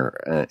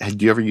Outliner.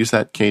 Do you ever use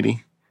that,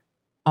 Katie?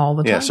 All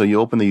the time. Yeah, so you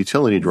open the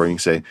utility drawer and you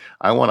say,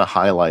 I want to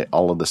highlight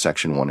all of the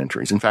section 1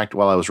 entries. In fact,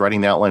 while I was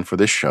writing the outline for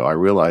this show, I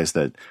realized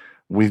that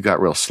we've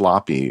got real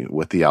sloppy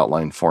with the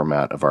outline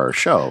format of our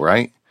show,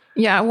 right?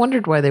 Yeah, I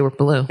wondered why they were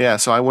blue. Yeah,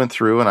 so I went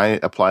through and I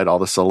applied all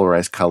the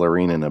solarized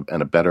coloring and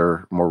a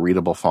better, more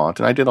readable font.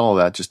 And I did all of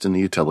that just in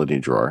the utility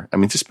drawer. I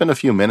mean, just spend a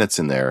few minutes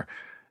in there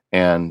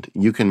and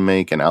you can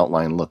make an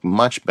outline look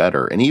much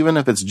better. And even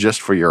if it's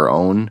just for your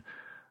own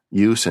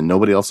use and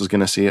nobody else is going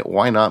to see it,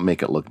 why not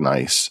make it look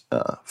nice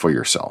for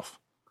yourself?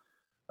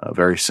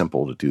 Very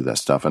simple to do that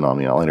stuff in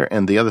Omni Outliner.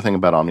 And the other thing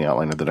about Omni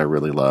Outliner that I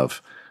really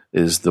love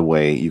is the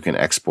way you can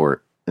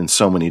export in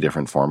so many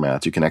different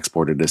formats. You can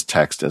export it as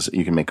text,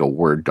 you can make a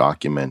Word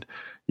document.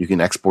 You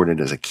can export it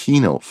as a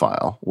Keynote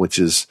file, which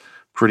is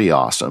pretty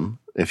awesome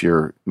if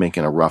you're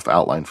making a rough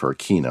outline for a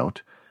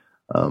Keynote.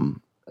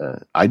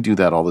 I do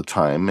that all the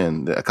time,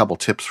 and a couple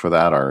tips for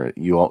that are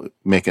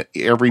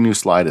every new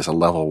slide is a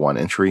level 1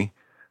 entry.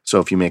 So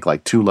if you make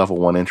like 2 level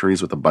 1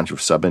 entries with a bunch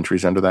of sub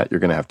entries under that, you're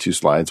going to have 2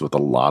 slides with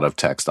a lot of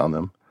text on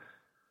them.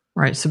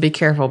 Right. So be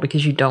careful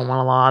because you don't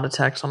want a lot of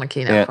text on a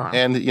Keynote file.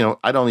 And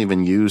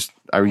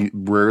I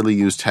rarely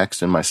use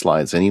text in my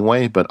slides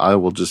anyway, but I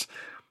will just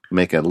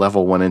make a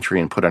level 1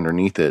 entry and put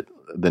underneath it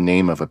the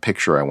name of a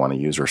picture I want to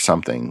use or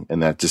something.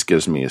 And that just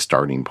gives me a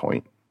starting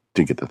point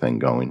to get the thing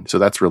going. So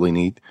that's really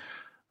neat.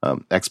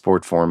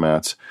 Export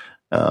formats.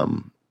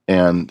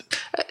 And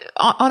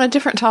on a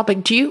different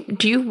topic, do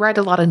you write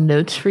a lot of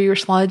notes for your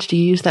slides? Do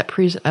you use that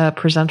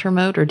presenter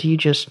mode, or do you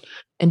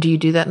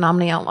do that in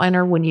Omni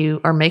Outliner when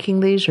you are making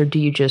these, or do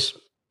you just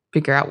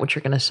figure out what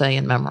you're going to say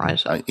and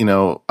memorize it?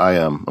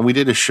 We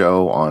did a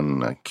show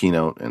on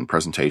Keynote and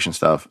presentation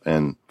stuff,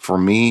 and for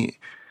me,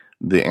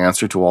 the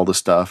answer to all this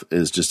stuff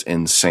is just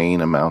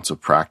insane amounts of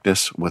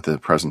practice with the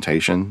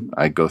presentation.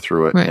 I go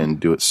through it and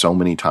do it so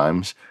many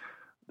times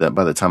that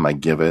by the time I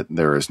give it,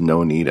 there is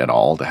no need at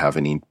all to have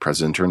any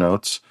presenter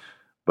notes.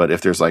 But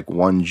if there's like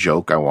one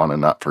joke I want to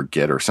not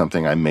forget or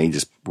something, I may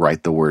just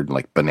write the word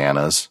like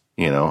bananas,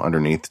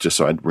 underneath, just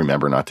so I'd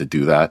remember not to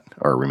do that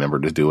or remember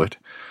to do it.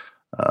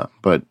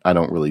 But I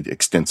don't really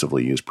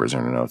extensively use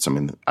presenter notes. I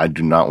mean, I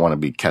do not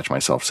want to catch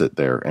myself sit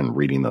there and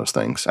reading those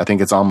things. I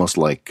think it's almost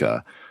like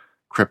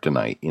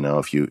kryptonite.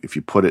 If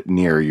you put it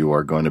near, you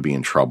are going to be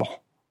in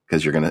trouble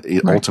because you're going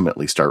to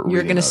ultimately start reading.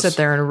 You're going to sit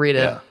there and read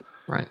it. Yeah.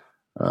 Right.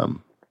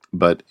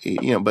 But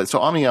so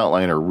Omni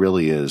Outliner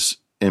really is,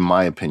 in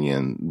my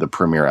opinion, the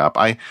premier app.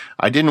 I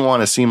didn't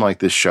want to seem like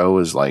this show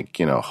is like,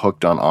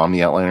 hooked on Omni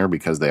Outliner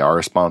because they are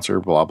a sponsor,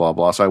 blah, blah,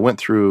 blah. So I went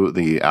through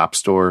the App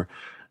Store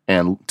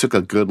and took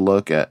a good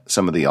look at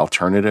some of the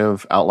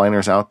alternative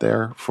outliners out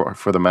there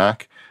for the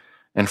Mac.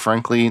 And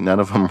frankly, none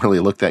of them really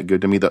looked that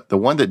good to me. The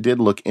one that did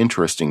look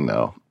interesting,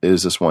 though,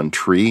 is this one,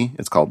 Tree.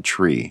 It's called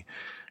Tree.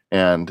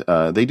 And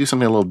they do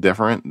something a little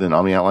different than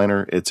Omni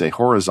Outliner. It's a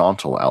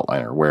horizontal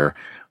outliner where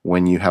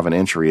when you have an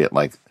entry, it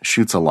like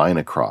shoots a line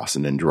across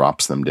and then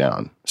drops them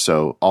down.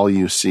 So all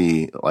you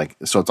see,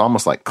 so it's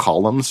almost like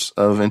columns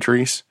of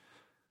entries.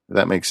 If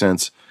that makes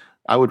sense.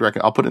 I would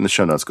recommend, I'll put it in the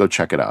show notes. Go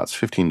check it out. It's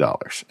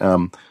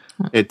 $15.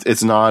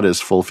 It's not as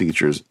full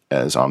features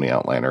as Omni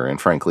Outliner. And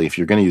frankly, if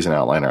you're going to use an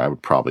outliner, I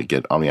would probably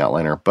get Omni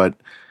Outliner. But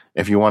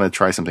if you want to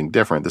try something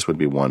different, this would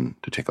be one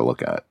to take a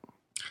look at.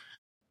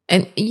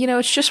 And,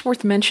 it's just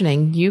worth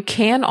mentioning, you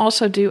can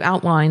also do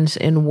outlines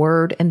in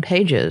Word and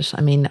Pages.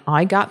 I mean,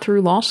 I got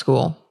through law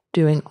school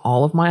doing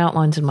all of my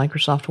outlines in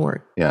Microsoft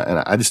Word. Yeah, and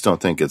I just don't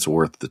think it's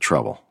worth the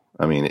trouble.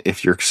 I mean,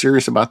 if you're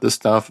serious about this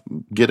stuff,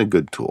 get a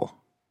good tool.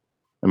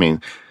 I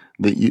mean,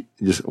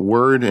 just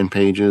Word and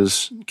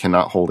Pages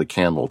cannot hold a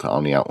candle to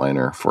Omni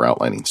Outliner for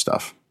outlining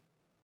stuff.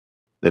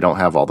 They don't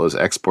have all those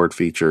export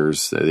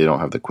features. They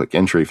don't have the quick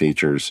entry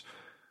features.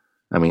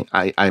 I mean,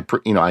 I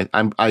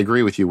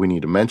agree with you. We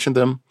need to mention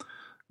them,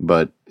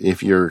 but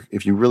if you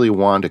really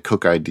want to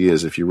cook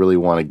ideas, if you really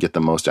want to get the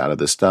most out of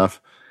this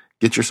stuff,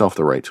 get yourself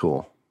the right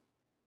tool.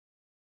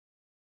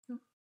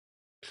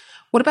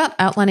 What about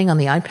outlining on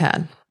the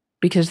iPad?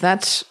 Because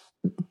that's,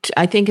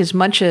 I think, as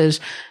much as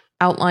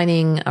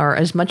outlining or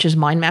as much as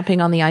mind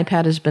mapping on the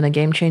iPad has been a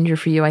game changer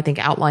for you, I think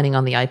outlining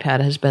on the iPad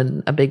has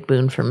been a big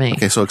boon for me.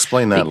 Okay, so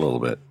explain that a little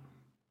bit.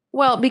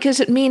 Well, because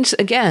it means,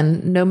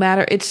 again, no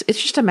matter, it's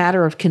just a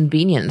matter of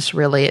convenience,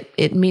 really.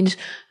 It means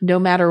no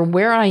matter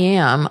where I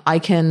am, I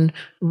can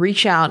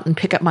reach out and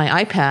pick up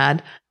my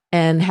iPad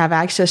and have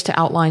access to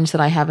outlines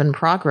that I have in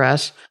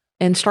progress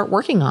and start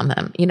working on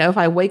them. If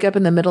I wake up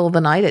in the middle of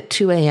the night at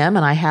 2 a.m.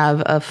 and I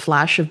have a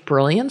flash of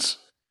brilliance,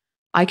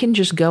 I can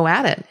just go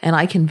at it, and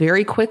I can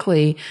very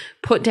quickly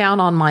put down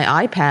on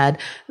my iPad,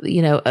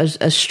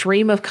 a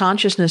stream of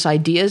consciousness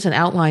ideas and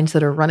outlines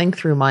that are running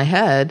through my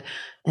head,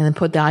 and then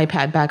put the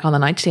iPad back on the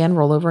nightstand,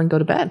 roll over, and go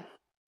to bed.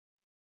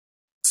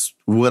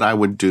 What I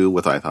would do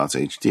with iThoughts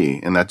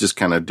HD, and that just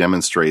kind of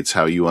demonstrates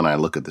how you and I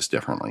look at this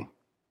differently.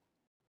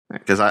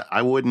 Because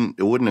it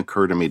wouldn't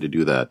occur to me to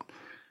do that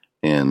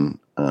in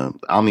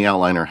Omni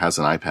Outliner has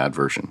an iPad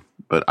version,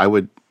 but I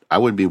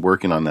would be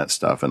working on that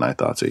stuff in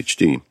iThoughts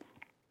HD.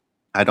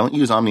 I don't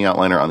use Omni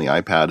Outliner on the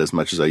iPad as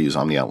much as I use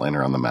Omni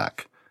Outliner on the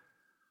Mac.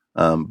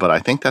 But I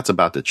think that's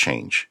about to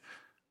change.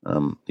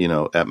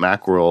 At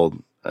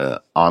Macworld,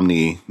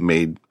 Omni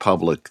made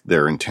public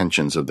their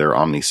intentions of their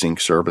OmniSync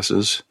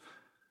services.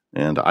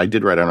 And I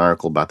did write an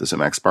article about this at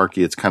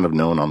MacSparky. It's kind of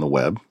known on the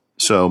web.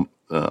 So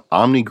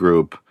Omni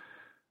Group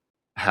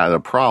had a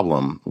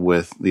problem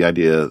with the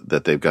idea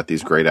that they've got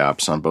these great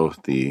apps on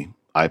both the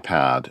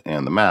iPad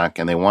and the Mac,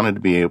 and they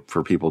wanted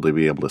for people to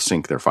be able to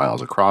sync their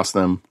files across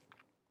them.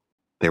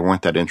 They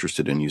weren't that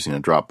interested in using a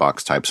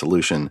Dropbox type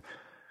solution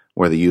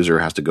where the user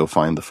has to go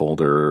find the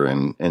folder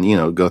and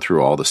go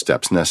through all the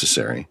steps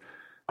necessary.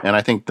 And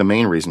I think the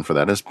main reason for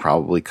that is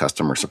probably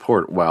customer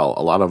support. While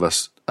a lot of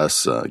us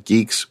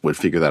geeks would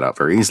figure that out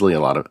very easily,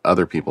 a lot of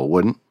other people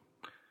wouldn't.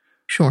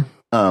 Sure.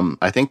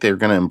 I think they're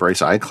going to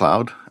embrace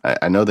iCloud.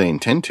 I know they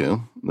intend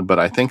to, but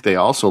I think they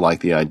also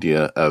like the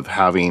idea of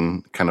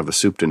having kind of a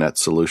soup to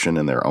nuts solution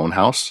in their own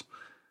house.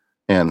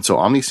 And so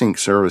OmniSync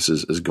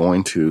Services is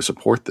going to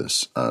support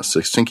this, so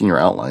syncing your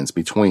outlines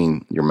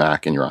between your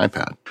Mac and your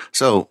iPad.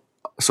 So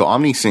So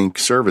OmniSync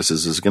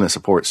services is going to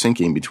support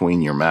syncing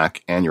between your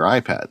Mac and your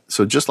iPad.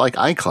 So just like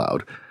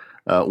iCloud,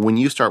 when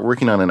you start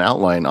working on an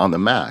outline on the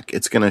Mac,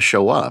 it's going to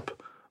show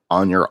up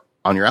on your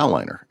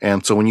outliner.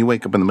 And so when you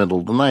wake up in the middle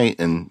of the night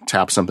and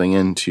tap something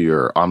into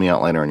your Omni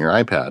outliner on your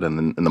iPad, and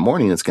then in the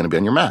morning it's going to be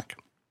on your Mac.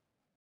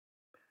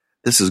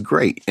 This is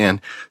great. And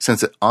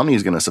since Omni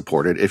is going to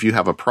support it, if you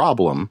have a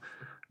problem,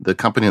 the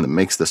company that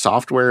makes the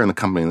software and the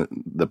company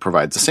that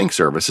provides the sync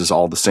service is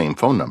all the same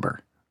phone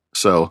number.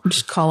 So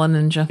just call a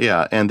Ninja.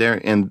 Yeah.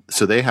 And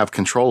so they have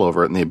control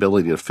over it and the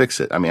ability to fix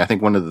it. I mean, I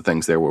think one of the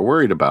things they were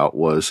worried about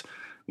was,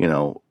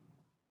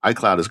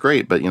 iCloud is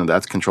great, but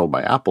that's controlled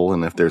by Apple.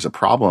 And if there's a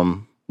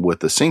problem with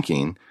the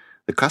syncing,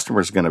 the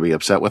customer is going to be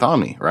upset with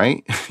Omni,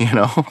 right?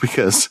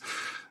 Because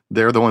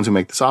they're the ones who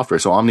make the software.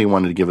 So Omni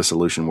wanted to give a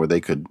solution where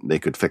they could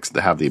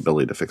have the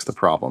ability to fix the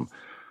problem.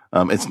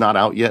 It's not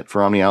out yet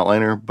for Omni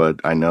Outliner, but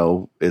I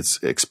know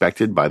it's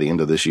expected by the end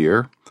of this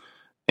year.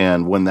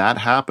 And when that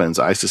happens,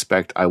 I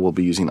suspect I will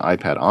be using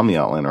iPad Omni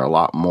Outliner a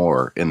lot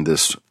more in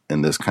this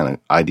kind of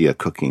idea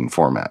cooking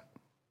format.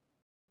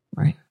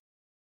 Right.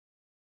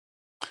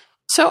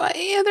 So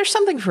there's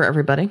something for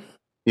everybody.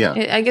 Yeah.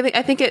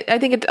 I think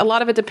a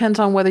lot of it depends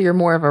on whether you're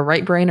more of a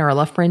right brain or a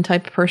left brain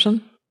type of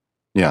person.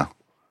 Yeah.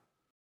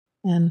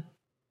 And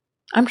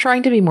I'm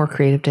trying to be more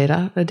creative,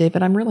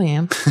 David. I really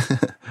am.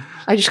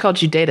 I just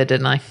called you Data,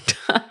 didn't I?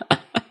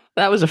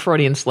 That was a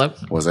Freudian slip.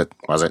 Was it?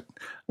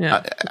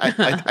 Yeah.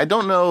 I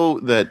don't know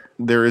that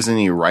there is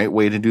any right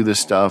way to do this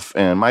stuff.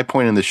 And my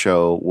point in the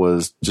show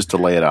was just to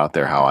lay it out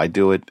there how I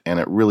do it. And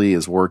it really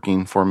is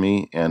working for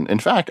me. And in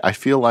fact, I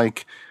feel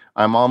like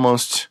I'm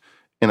almost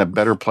in a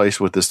better place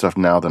with this stuff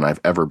now than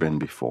I've ever been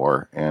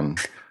before. And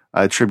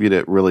I attribute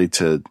it really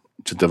to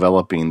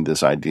developing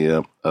this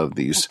idea of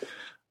these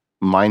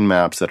mind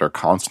maps that are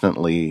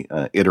constantly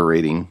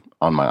iterating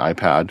on my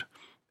iPad.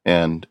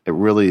 And it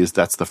really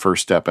that's the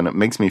first step. And it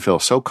makes me feel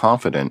so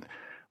confident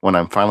when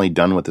I'm finally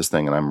done with this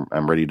thing and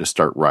I'm ready to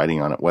start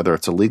writing on it, whether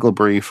it's a legal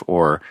brief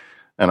or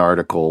an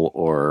article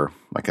or,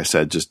 like I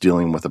said, just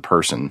dealing with a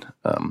person.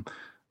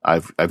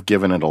 I've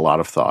given it a lot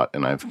of thought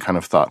and I've kind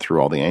of thought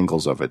through all the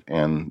angles of it.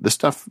 And this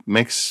stuff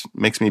makes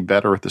me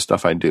better at the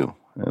stuff I do.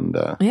 And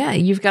yeah,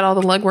 you've got all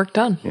the legwork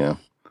done. Yeah.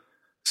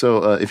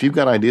 So if you've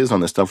got ideas on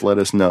this stuff, let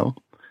us know.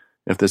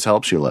 If this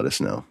helps you, let us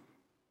know.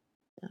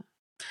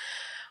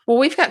 Well,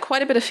 we've got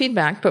quite a bit of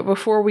feedback, but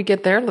before we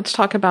get there, let's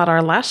talk about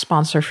our last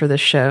sponsor for this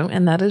show,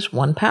 and that is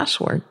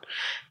 1Password.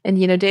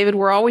 And, David,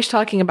 we're always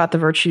talking about the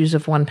virtues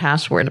of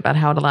 1Password, about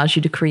how it allows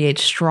you to create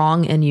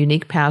strong and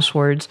unique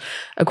passwords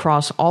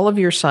across all of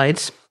your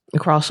sites,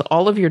 across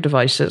all of your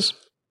devices.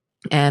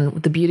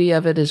 And the beauty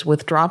of it is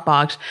with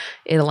Dropbox,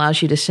 it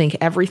allows you to sync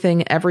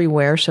everything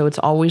everywhere, so it's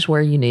always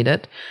where you need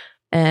it.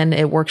 And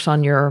it works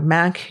on your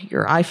Mac,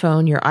 your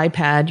iPhone, your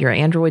iPad, your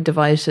Android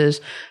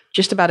devices,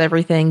 just about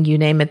everything, you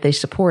name it, they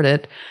support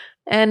it.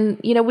 And,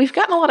 we've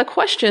gotten a lot of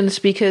questions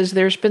because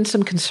there's been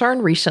some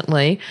concern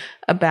recently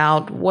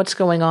about what's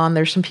going on.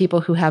 There's some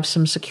people who have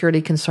some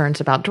security concerns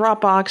about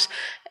Dropbox.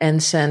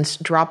 And since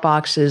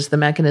Dropbox is the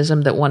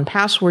mechanism that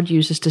 1Password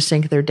uses to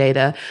sync their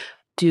data,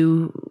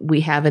 do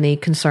we have any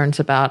concerns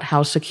about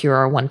how secure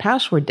our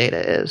 1Password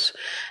data is?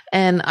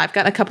 And I've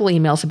gotten a couple of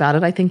emails about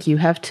it. I think you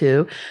have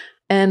too.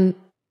 And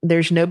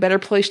there's no better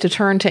place to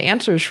turn to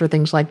answers for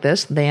things like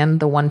this than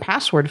the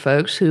 1Password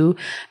folks who,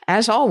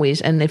 as always,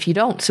 and if you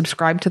don't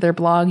subscribe to their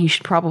blog, you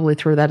should probably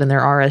throw that in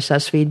their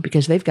RSS feed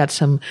because they've got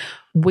some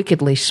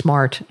wickedly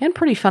smart and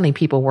pretty funny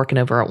people working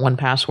over at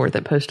 1Password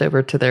that post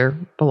over to their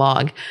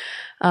blog.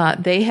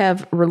 They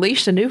have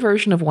released a new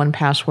version of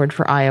 1Password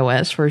for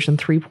iOS, version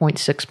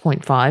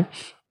 3.6.5.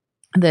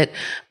 that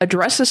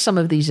addresses some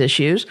of these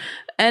issues.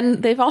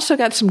 And they've also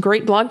got some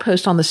great blog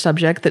posts on the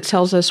subject that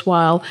tells us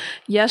while,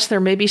 yes, there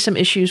may be some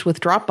issues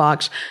with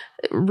Dropbox,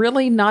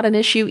 really not an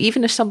issue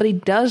even if somebody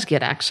does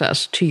get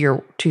access to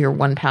your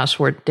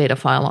 1Password data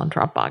file on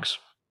Dropbox.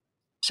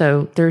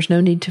 So there's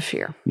no need to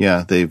fear.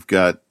 Yeah, they've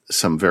got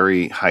some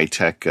very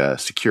high-tech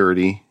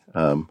security.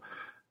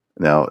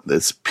 Now,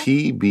 it's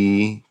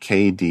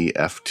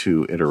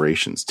PBKDF2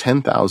 iterations,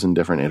 10,000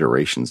 different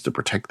iterations to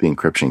protect the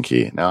encryption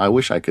key. Now, I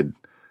wish I could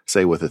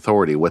say with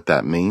authority what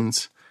that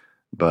means,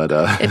 but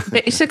it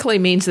basically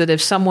means that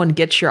if someone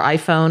gets your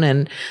iPhone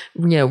and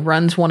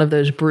runs one of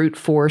those brute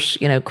force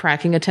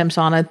cracking attempts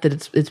on it,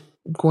 that it's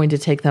going to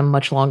take them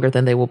much longer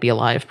than they will be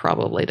alive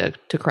probably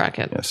to crack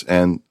it. Yes,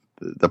 and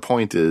the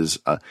point is,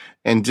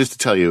 and just to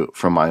tell you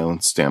from my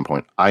own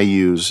standpoint, I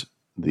use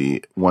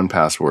the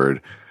 1Password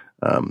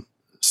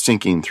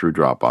syncing through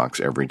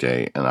Dropbox every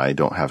day, and I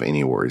don't have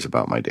any worries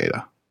about my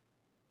data.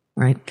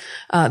 Right.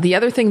 The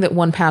other thing that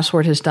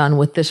 1Password has done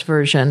with this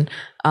version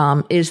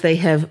is they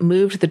have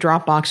moved the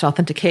Dropbox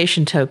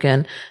authentication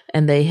token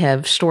and they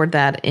have stored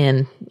that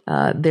in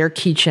their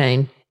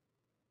keychain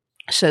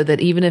so that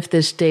even if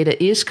this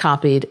data is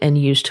copied and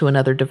used to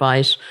another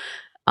device,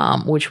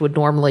 which would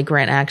normally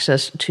grant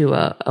access to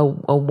a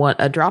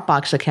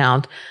Dropbox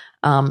account,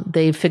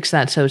 they've fixed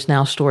that so it's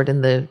now stored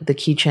in the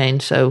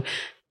keychain. So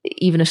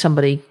even if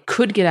somebody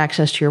could get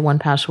access to your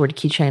 1Password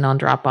keychain on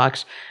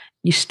Dropbox,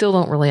 you still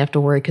don't really have to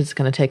worry because it's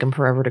going to take them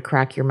forever to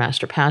crack your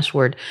master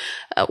password.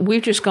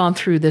 We've just gone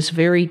through this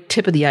very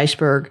tip of the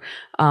iceberg.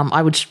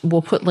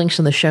 We'll put links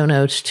in the show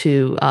notes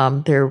to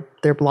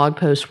their blog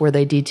post where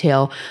they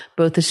detail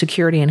both the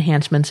security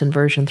enhancements in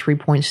version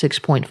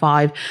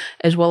 3.6.5,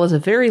 as well as a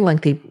very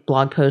lengthy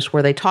blog post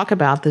where they talk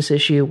about this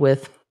issue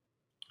with,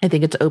 I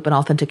think it's open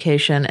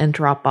authentication and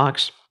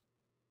Dropbox,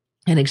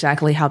 and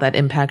exactly how that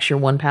impacts your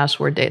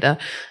 1Password data.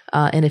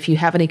 And if you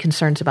have any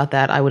concerns about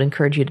that, I would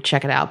encourage you to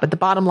check it out. But the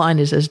bottom line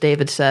is, as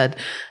David said,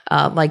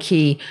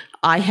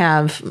 I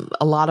have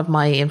a lot of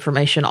my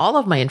information, all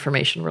of my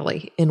information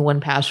really, in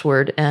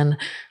 1Password, and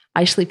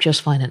I sleep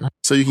just fine at night.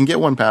 So you can get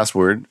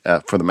 1Password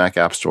for the Mac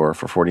App Store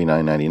for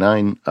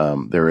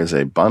 $49.99. There is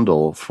a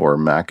bundle for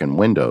Mac and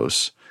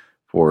Windows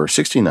for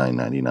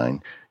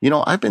 $69.99.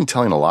 I've been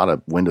telling a lot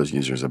of Windows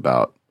users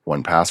about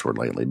 1Password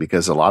lately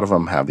because a lot of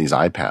them have these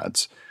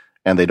iPads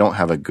and they don't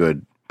have a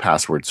good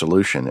password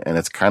solution. And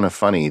it's kind of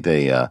funny.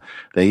 They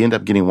end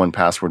up getting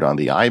 1Password on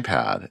the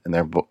iPad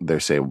and they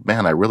say,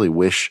 man, I really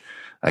wish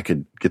I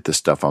could get this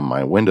stuff on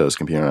my Windows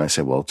computer. And I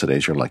say, well,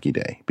 today's your lucky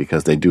day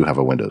because they do have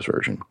a Windows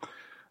version.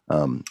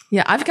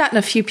 Yeah, I've gotten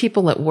a few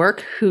people at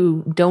work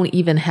who don't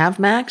even have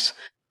Macs.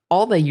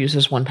 All they use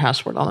is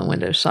 1Password on the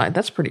Windows side.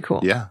 That's pretty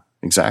cool. Yeah,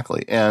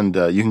 exactly. And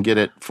you can get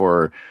it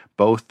for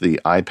both the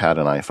iPad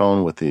and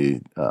iPhone with the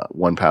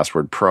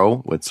 1Password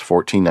Pro. It's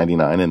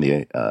 $14.99 in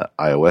the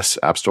iOS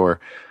App Store.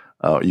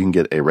 You can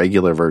get a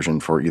regular version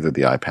for either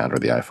the iPad or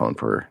the iPhone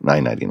for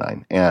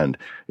 $9.99. And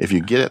if you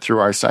get it through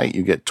our site,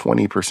 you get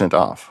 20%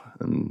 off.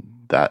 And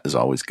that is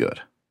always good.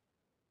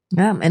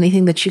 Yeah,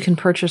 anything that you can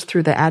purchase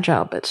through the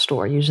AgileBit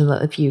store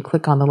if you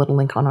click on the little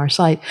link on our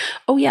site.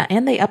 Oh yeah,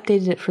 and they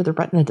updated it for the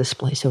Retina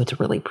display, so it's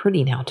really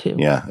pretty now too.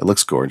 Yeah, it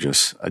looks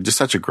gorgeous. Just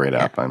such a great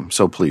app. I'm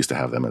so pleased to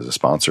have them as a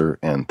sponsor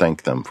and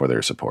thank them for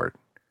their support.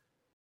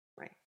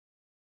 Right.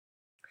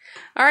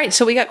 All right,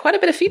 so we got quite a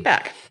bit of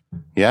feedback.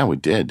 Yeah, we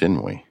did,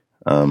 didn't we?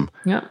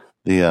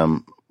 Yeah.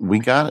 We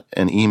got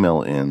an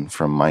email in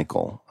from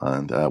Michael,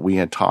 and we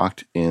had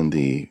talked in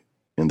the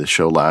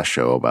last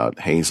show about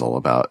Hazel,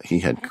 about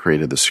he had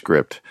created the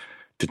script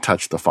to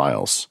touch the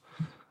files.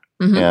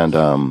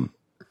 Mm-hmm.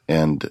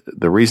 And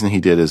the reason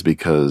he did is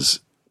because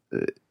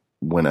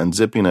when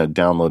unzipping a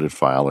downloaded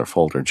file or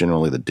folder,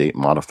 generally the date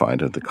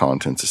modified of the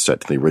contents is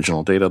set to the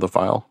original date of the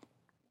file.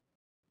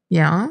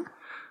 Yeah.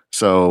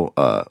 So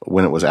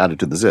when it was added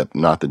to the zip,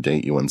 not the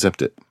date you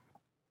unzipped it.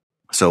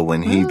 So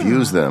when he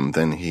views them,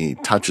 then he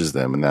touches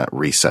them and that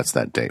resets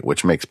that date,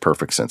 which makes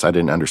perfect sense. I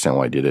didn't understand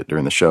why I did it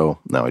during the show.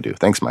 Now I do.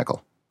 Thanks,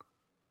 Michael.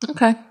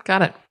 Okay,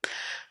 got it.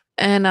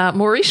 And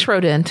Maurice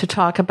wrote in to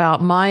talk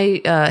about my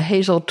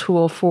Hazel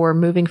tool for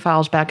moving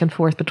files back and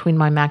forth between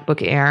my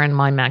MacBook Air and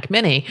my Mac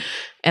Mini.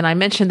 And I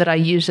mentioned that I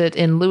use it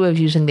in lieu of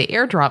using the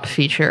AirDrop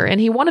feature.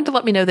 And he wanted to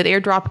let me know that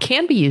AirDrop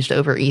can be used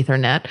over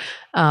Ethernet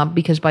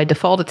because by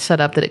default it's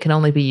set up that it can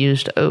only be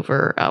used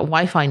over a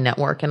Wi-Fi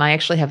network. And I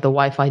actually have the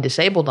Wi-Fi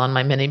disabled on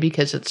my Mini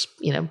because it's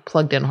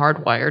plugged in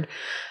hardwired.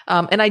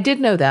 And I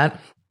did know that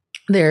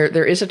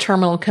there is a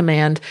terminal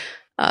command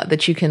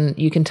that you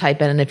can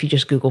type in, and if you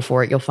just Google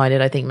for it, you'll find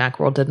it. I think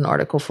Macworld did an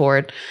article for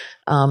it,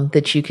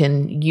 that you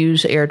can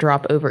use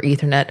AirDrop over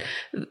Ethernet.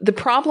 The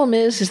problem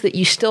is that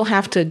you still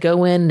have to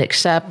go in and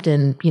accept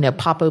and,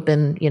 pop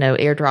open,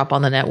 AirDrop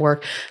on the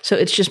network. So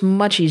it's just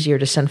much easier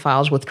to send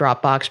files with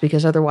Dropbox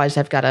because otherwise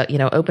I've got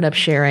to, open up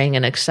sharing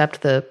and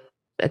accept the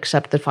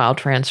file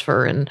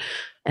transfer and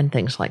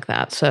things like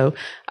that. So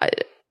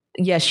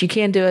yes, you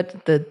can do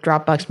it. The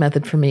Dropbox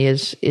method for me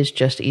is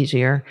just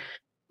easier.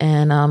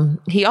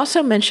 And he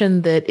also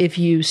mentioned that if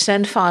you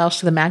send files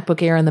to the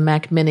MacBook Air and the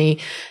Mac Mini,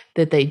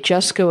 that they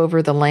just go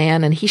over the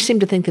LAN. And he seemed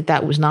to think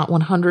that was not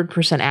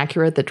 100%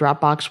 accurate, that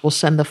Dropbox will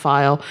send the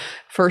file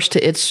first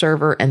to its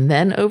server and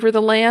then over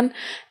the LAN.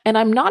 And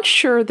I'm not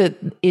sure that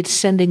it's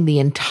sending the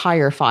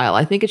entire file.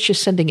 I think it's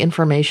just sending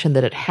information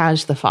that it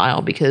has the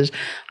file, because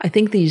I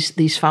think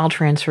these file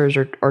transfers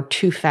are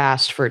too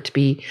fast for it to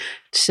be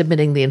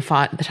submitting the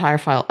entire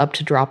file up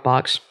to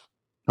Dropbox.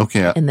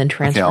 Okay. And then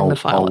transferring the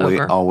file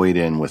over. I'll wade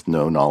in with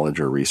no knowledge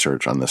or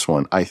research on this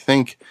one. I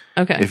think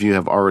if you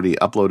have already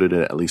uploaded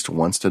it at least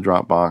once to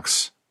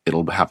Dropbox,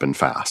 it'll happen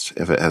fast.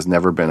 If it has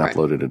never been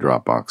uploaded to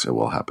Dropbox, it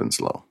will happen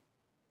slow.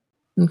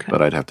 Okay.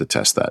 But I'd have to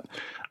test that.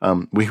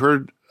 We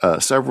heard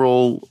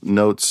several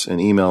notes and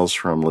emails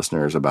from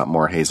listeners about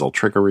more Hazel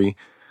trickery.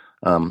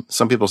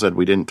 Some people said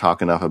we didn't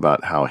talk enough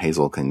about how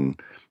Hazel can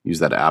use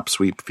that app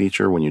sweep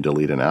feature when you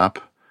delete an app.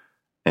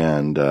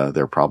 And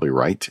they're probably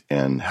right,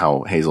 and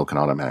how Hazel can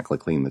automatically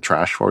clean the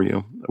trash for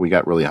you. We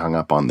got really hung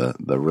up on the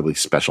really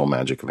special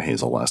magic of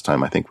Hazel last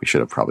time. I think we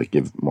should have probably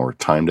give more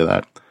time to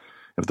that.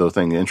 If those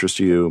things interest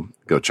you,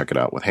 go check it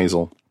out with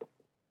Hazel.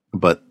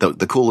 But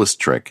the coolest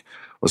trick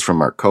was from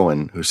Mark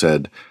Cohen, who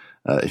said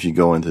if you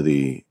go into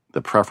the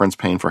preference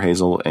pane for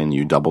Hazel and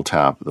you double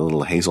tap the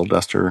little Hazel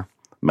duster,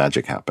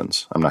 magic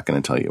happens. I'm not going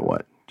to tell you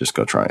what. Just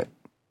go try it.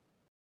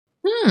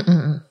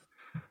 Mm-mm.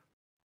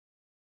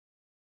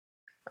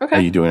 Okay.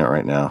 Are you doing it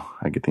right now?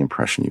 I get the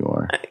impression you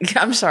are.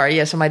 I'm sorry.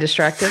 Yes. Am I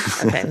distracted?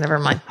 Okay. Never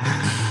mind.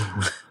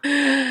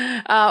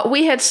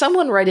 We had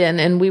someone write in,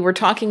 and we were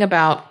talking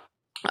about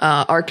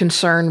our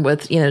concern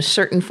with,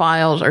 certain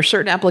files or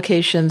certain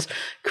applications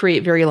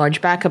create very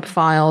large backup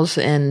files,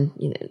 and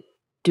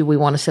do we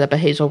want to set up a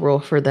Hazel rule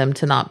for them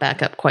to not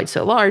back up quite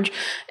so large?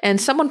 And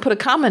someone put a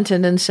comment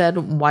in and said,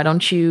 why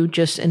don't you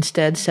just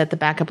instead set the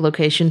backup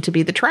location to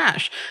be the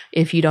trash?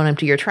 If you don't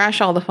empty your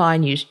trash all the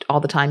time,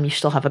 you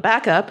still have a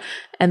backup.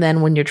 And then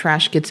when your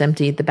trash gets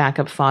emptied, the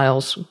backup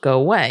files go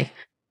away.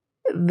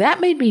 That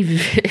made me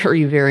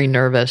very, very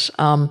nervous.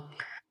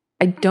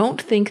 I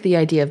don't think the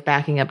idea of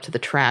backing up to the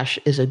trash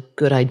is a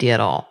good idea at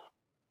all,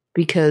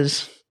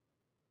 because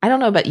I don't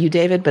know about you,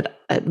 David, but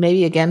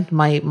maybe again,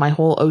 my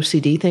whole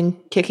OCD thing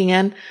kicking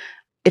in.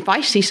 If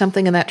I see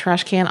something in that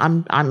trash can,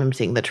 I'm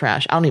emptying the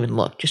trash. I don't even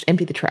look. Just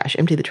empty the trash,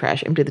 empty the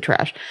trash, empty the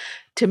trash.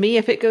 To me,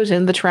 if it goes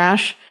in the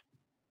trash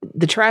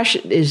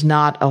is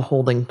not a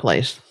holding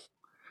place.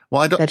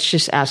 Well, that's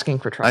just asking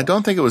for trouble. I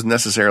don't think it was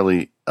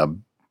necessarily a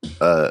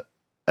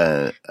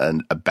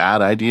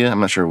bad idea.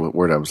 I'm not sure what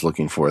word I was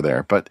looking for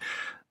there, but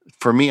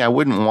for me, I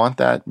wouldn't want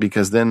that,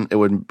 because then it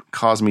would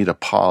cause me to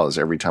pause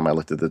every time I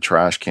looked at the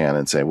trash can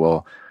and say,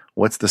 well,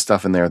 what's the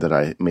stuff in there that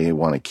I may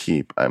want to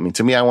keep? I mean,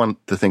 to me, I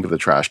want to think of the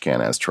trash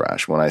can as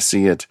trash. When I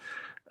see it,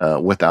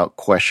 without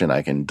question,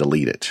 I can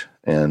delete it.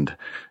 And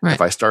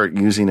if I start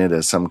using it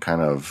as some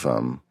kind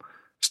of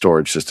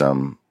storage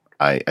system,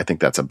 I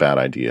think that's a bad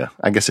idea.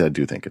 I guess I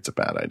do think it's a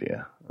bad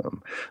idea.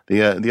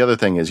 The other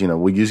thing is,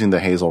 we're using the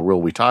Hazel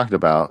rule we talked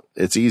about.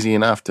 It's easy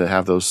enough to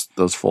have those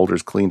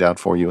folders cleaned out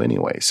for you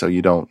anyway, so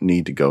you don't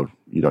need to go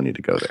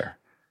there.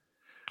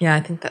 Yeah,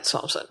 I think that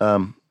solves it.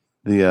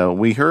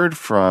 We heard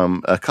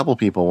from a couple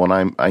people when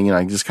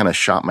I just kind of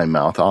shot my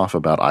mouth off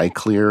about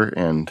iClear,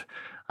 and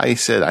I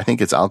said I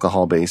think it's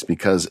alcohol based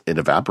because it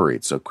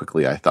evaporates so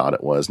quickly. I thought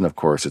it was, and of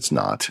course it's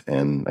not.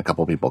 And a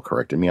couple people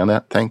corrected me on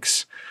that.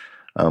 Thanks.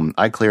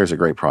 iClear is a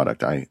great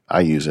product. I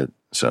use it.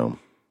 So,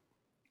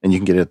 and you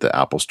can get it at the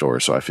Apple store.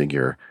 So I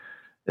figure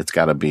it's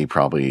got to be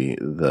probably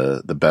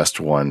the best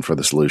one for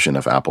the solution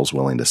if Apple's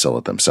willing to sell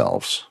it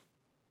themselves.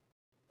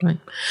 Right.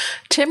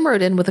 Tim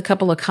wrote in with a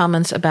couple of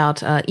comments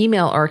about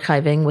email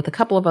archiving with a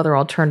couple of other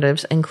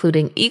alternatives,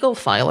 including Eagle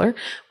Filer,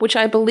 which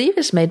I believe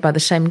is made by the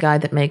same guy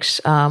that makes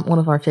one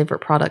of our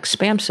favorite products,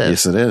 SpamSieve.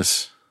 Yes, it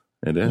is.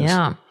 It is.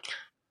 Yeah.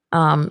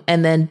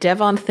 And then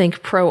Devon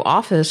Think Pro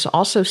Office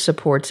also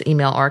supports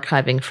email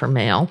archiving for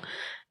mail.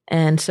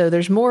 And so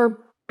there's more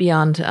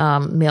beyond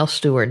Mail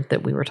Steward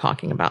that we were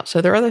talking about.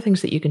 So there are other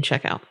things that you can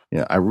check out.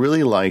 Yeah, I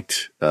really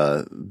liked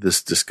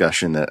this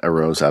discussion that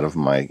arose out of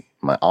my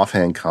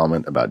offhand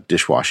comment about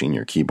dishwashing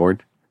your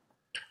keyboard.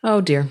 Oh,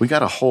 dear. We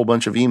got a whole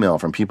bunch of email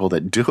from people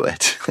that do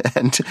it.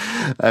 And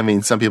I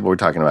mean, some people were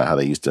talking about how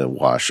they used to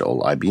wash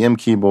old IBM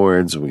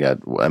keyboards. We got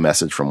a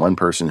message from one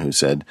person who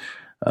said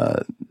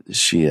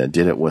she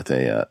did it with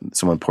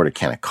someone poured a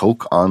can of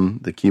Coke on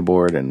the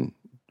keyboard and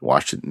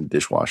washed it in the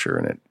dishwasher,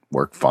 and it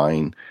worked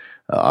fine.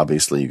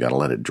 Obviously, you got to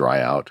let it dry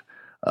out.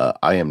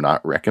 I am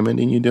not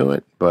recommending you do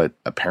it, but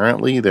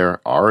apparently there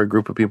are a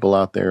group of people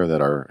out there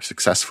that are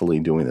successfully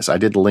doing this. I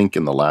did link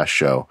in the last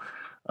show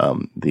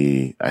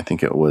I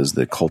think it was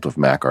the Cult of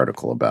Mac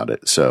article about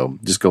it. So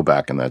just go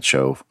back in that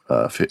show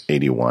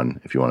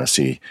 81 if you want to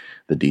see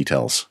the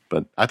details.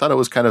 But I thought it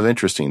was kind of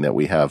interesting that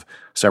we have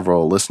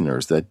several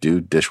listeners that do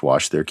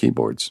dishwash their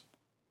keyboards.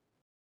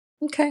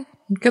 Okay.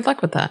 Good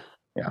luck with that.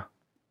 Yeah.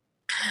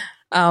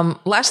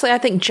 Lastly, I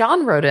think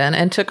John wrote in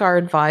and took our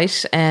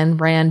advice and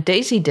ran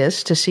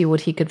DaisyDisk to see what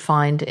he could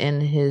find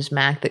in his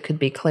Mac that could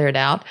be cleared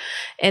out.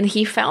 And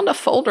he found a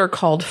folder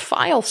called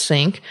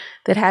FileSync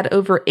that had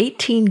over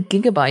 18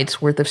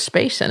 gigabytes worth of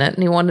space in it.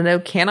 And he wanted to know,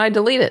 can I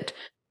delete it?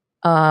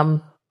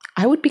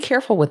 I would be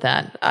careful with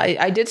that.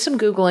 I did some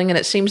Googling, and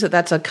it seems that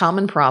that's a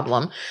common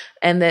problem,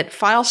 and that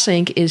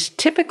FileSync is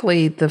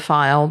typically the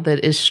file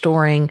that is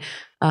storing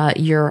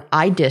your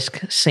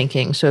iDisk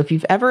syncing. So if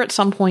you've ever at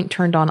some point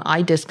turned on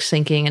iDisk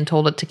syncing and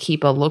told it to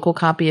keep a local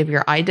copy of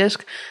your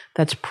iDisk,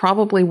 that's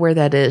probably where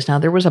that is. Now,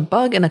 there was a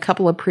bug in a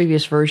couple of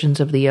previous versions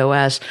of the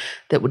OS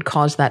that would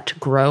cause that to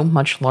grow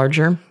much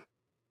larger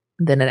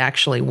than it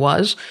actually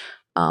was.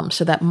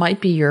 So that might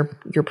be your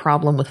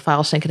problem with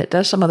FileSync, and it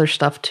does some other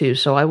stuff too.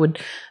 So I would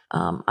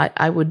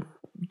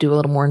do a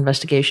little more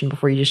investigation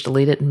before you just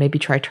delete it, and maybe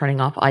try turning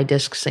off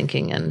iDisk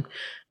syncing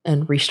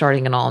and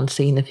restarting it all and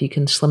seeing if you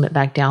can slim it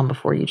back down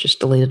before you just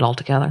delete it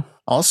altogether.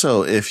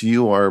 Also, if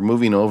you are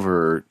moving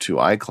over to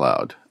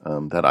iCloud,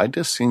 that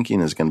iDisk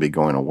syncing is going to be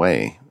going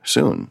away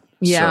soon.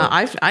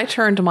 Yeah, so, I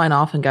turned mine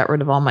off and got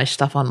rid of all my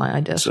stuff on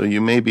my iDisk. So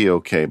you may be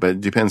okay, but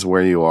it depends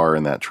where you are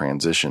in that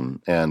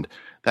transition. And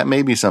that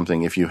may be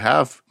something, if you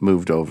have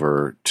moved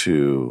over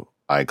to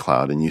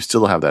iCloud and you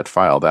still have that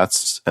file,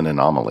 that's an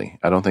anomaly.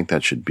 I don't think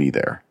that should be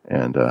there.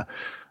 And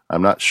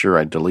I'm not sure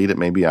I'd delete it.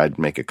 Maybe I'd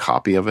make a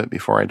copy of it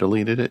before I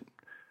deleted it.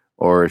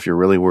 Or if you're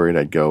really worried,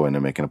 I'd go in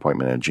and make an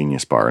appointment at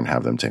Genius Bar and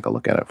have them take a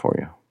look at it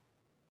for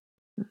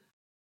you.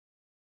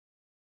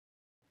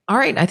 All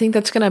right. I think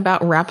that's going to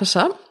about wrap us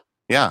up.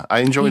 Yeah, I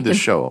enjoyed this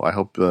show. I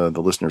hope the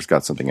listeners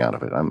got something out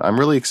of it. I'm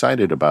really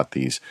excited about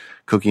these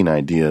cooking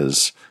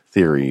ideas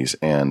theories.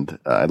 And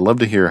I'd love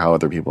to hear how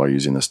other people are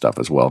using this stuff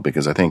as well,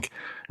 because I think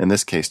in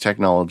this case,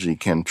 technology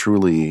can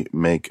truly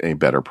make a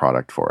better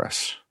product for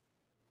us.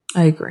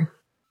 I agree.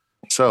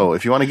 So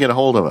if you want to get a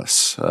hold of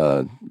us,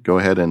 go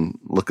ahead and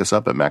look us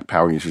up at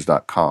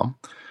macpowerusers.com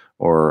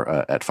or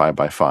at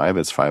 5x5.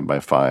 It's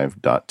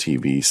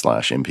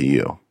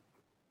 5x5.tv/MPU.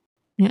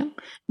 Yeah.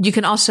 You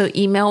can also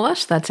email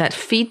us. That's at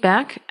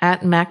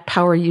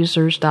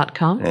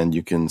feedback@macpowerusers.com. And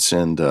you can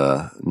send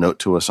a note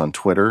to us on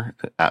Twitter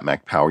at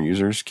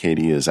MacPowerUsers.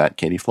 Katie is at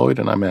Katie Floyd,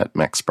 and I'm at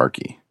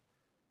MacSparky.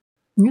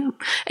 Yeah.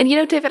 And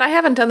David, I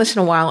haven't done this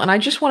in a while, and I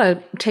just want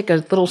to take a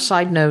little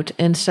side note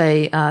and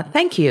say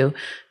thank you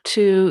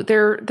to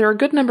there are a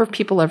good number of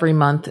people every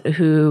month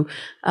who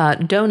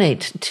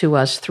donate to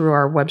us through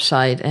our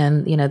website,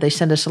 and they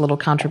send us a little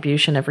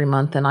contribution every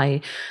month, and I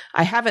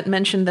haven't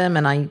mentioned them,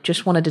 and I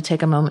just wanted to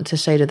take a moment to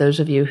say to those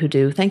of you who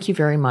do, thank you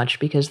very much,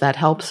 because that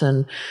helps,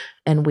 and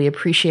we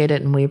appreciate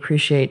it, and we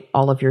appreciate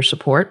all of your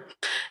support.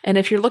 And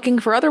if you're looking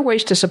for other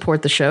ways to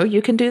support the show,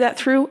 you can do that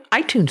through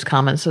iTunes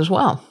comments as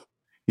well.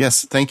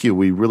 Yes, thank you.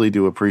 We really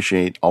do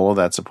appreciate all of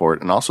that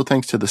support. And also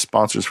thanks to the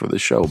sponsors for the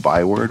show,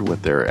 Byword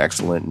with their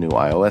excellent new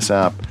iOS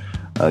app,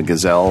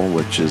 Gazelle,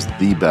 which is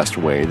the best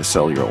way to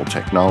sell your old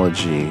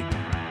technology,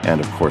 and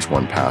of course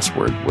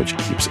 1Password, which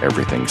keeps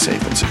everything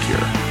safe and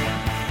secure.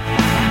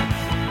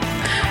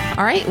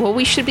 All right. Well,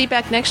 we should be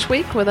back next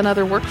week with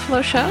another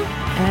workflow show,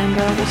 and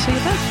we'll see you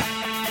then.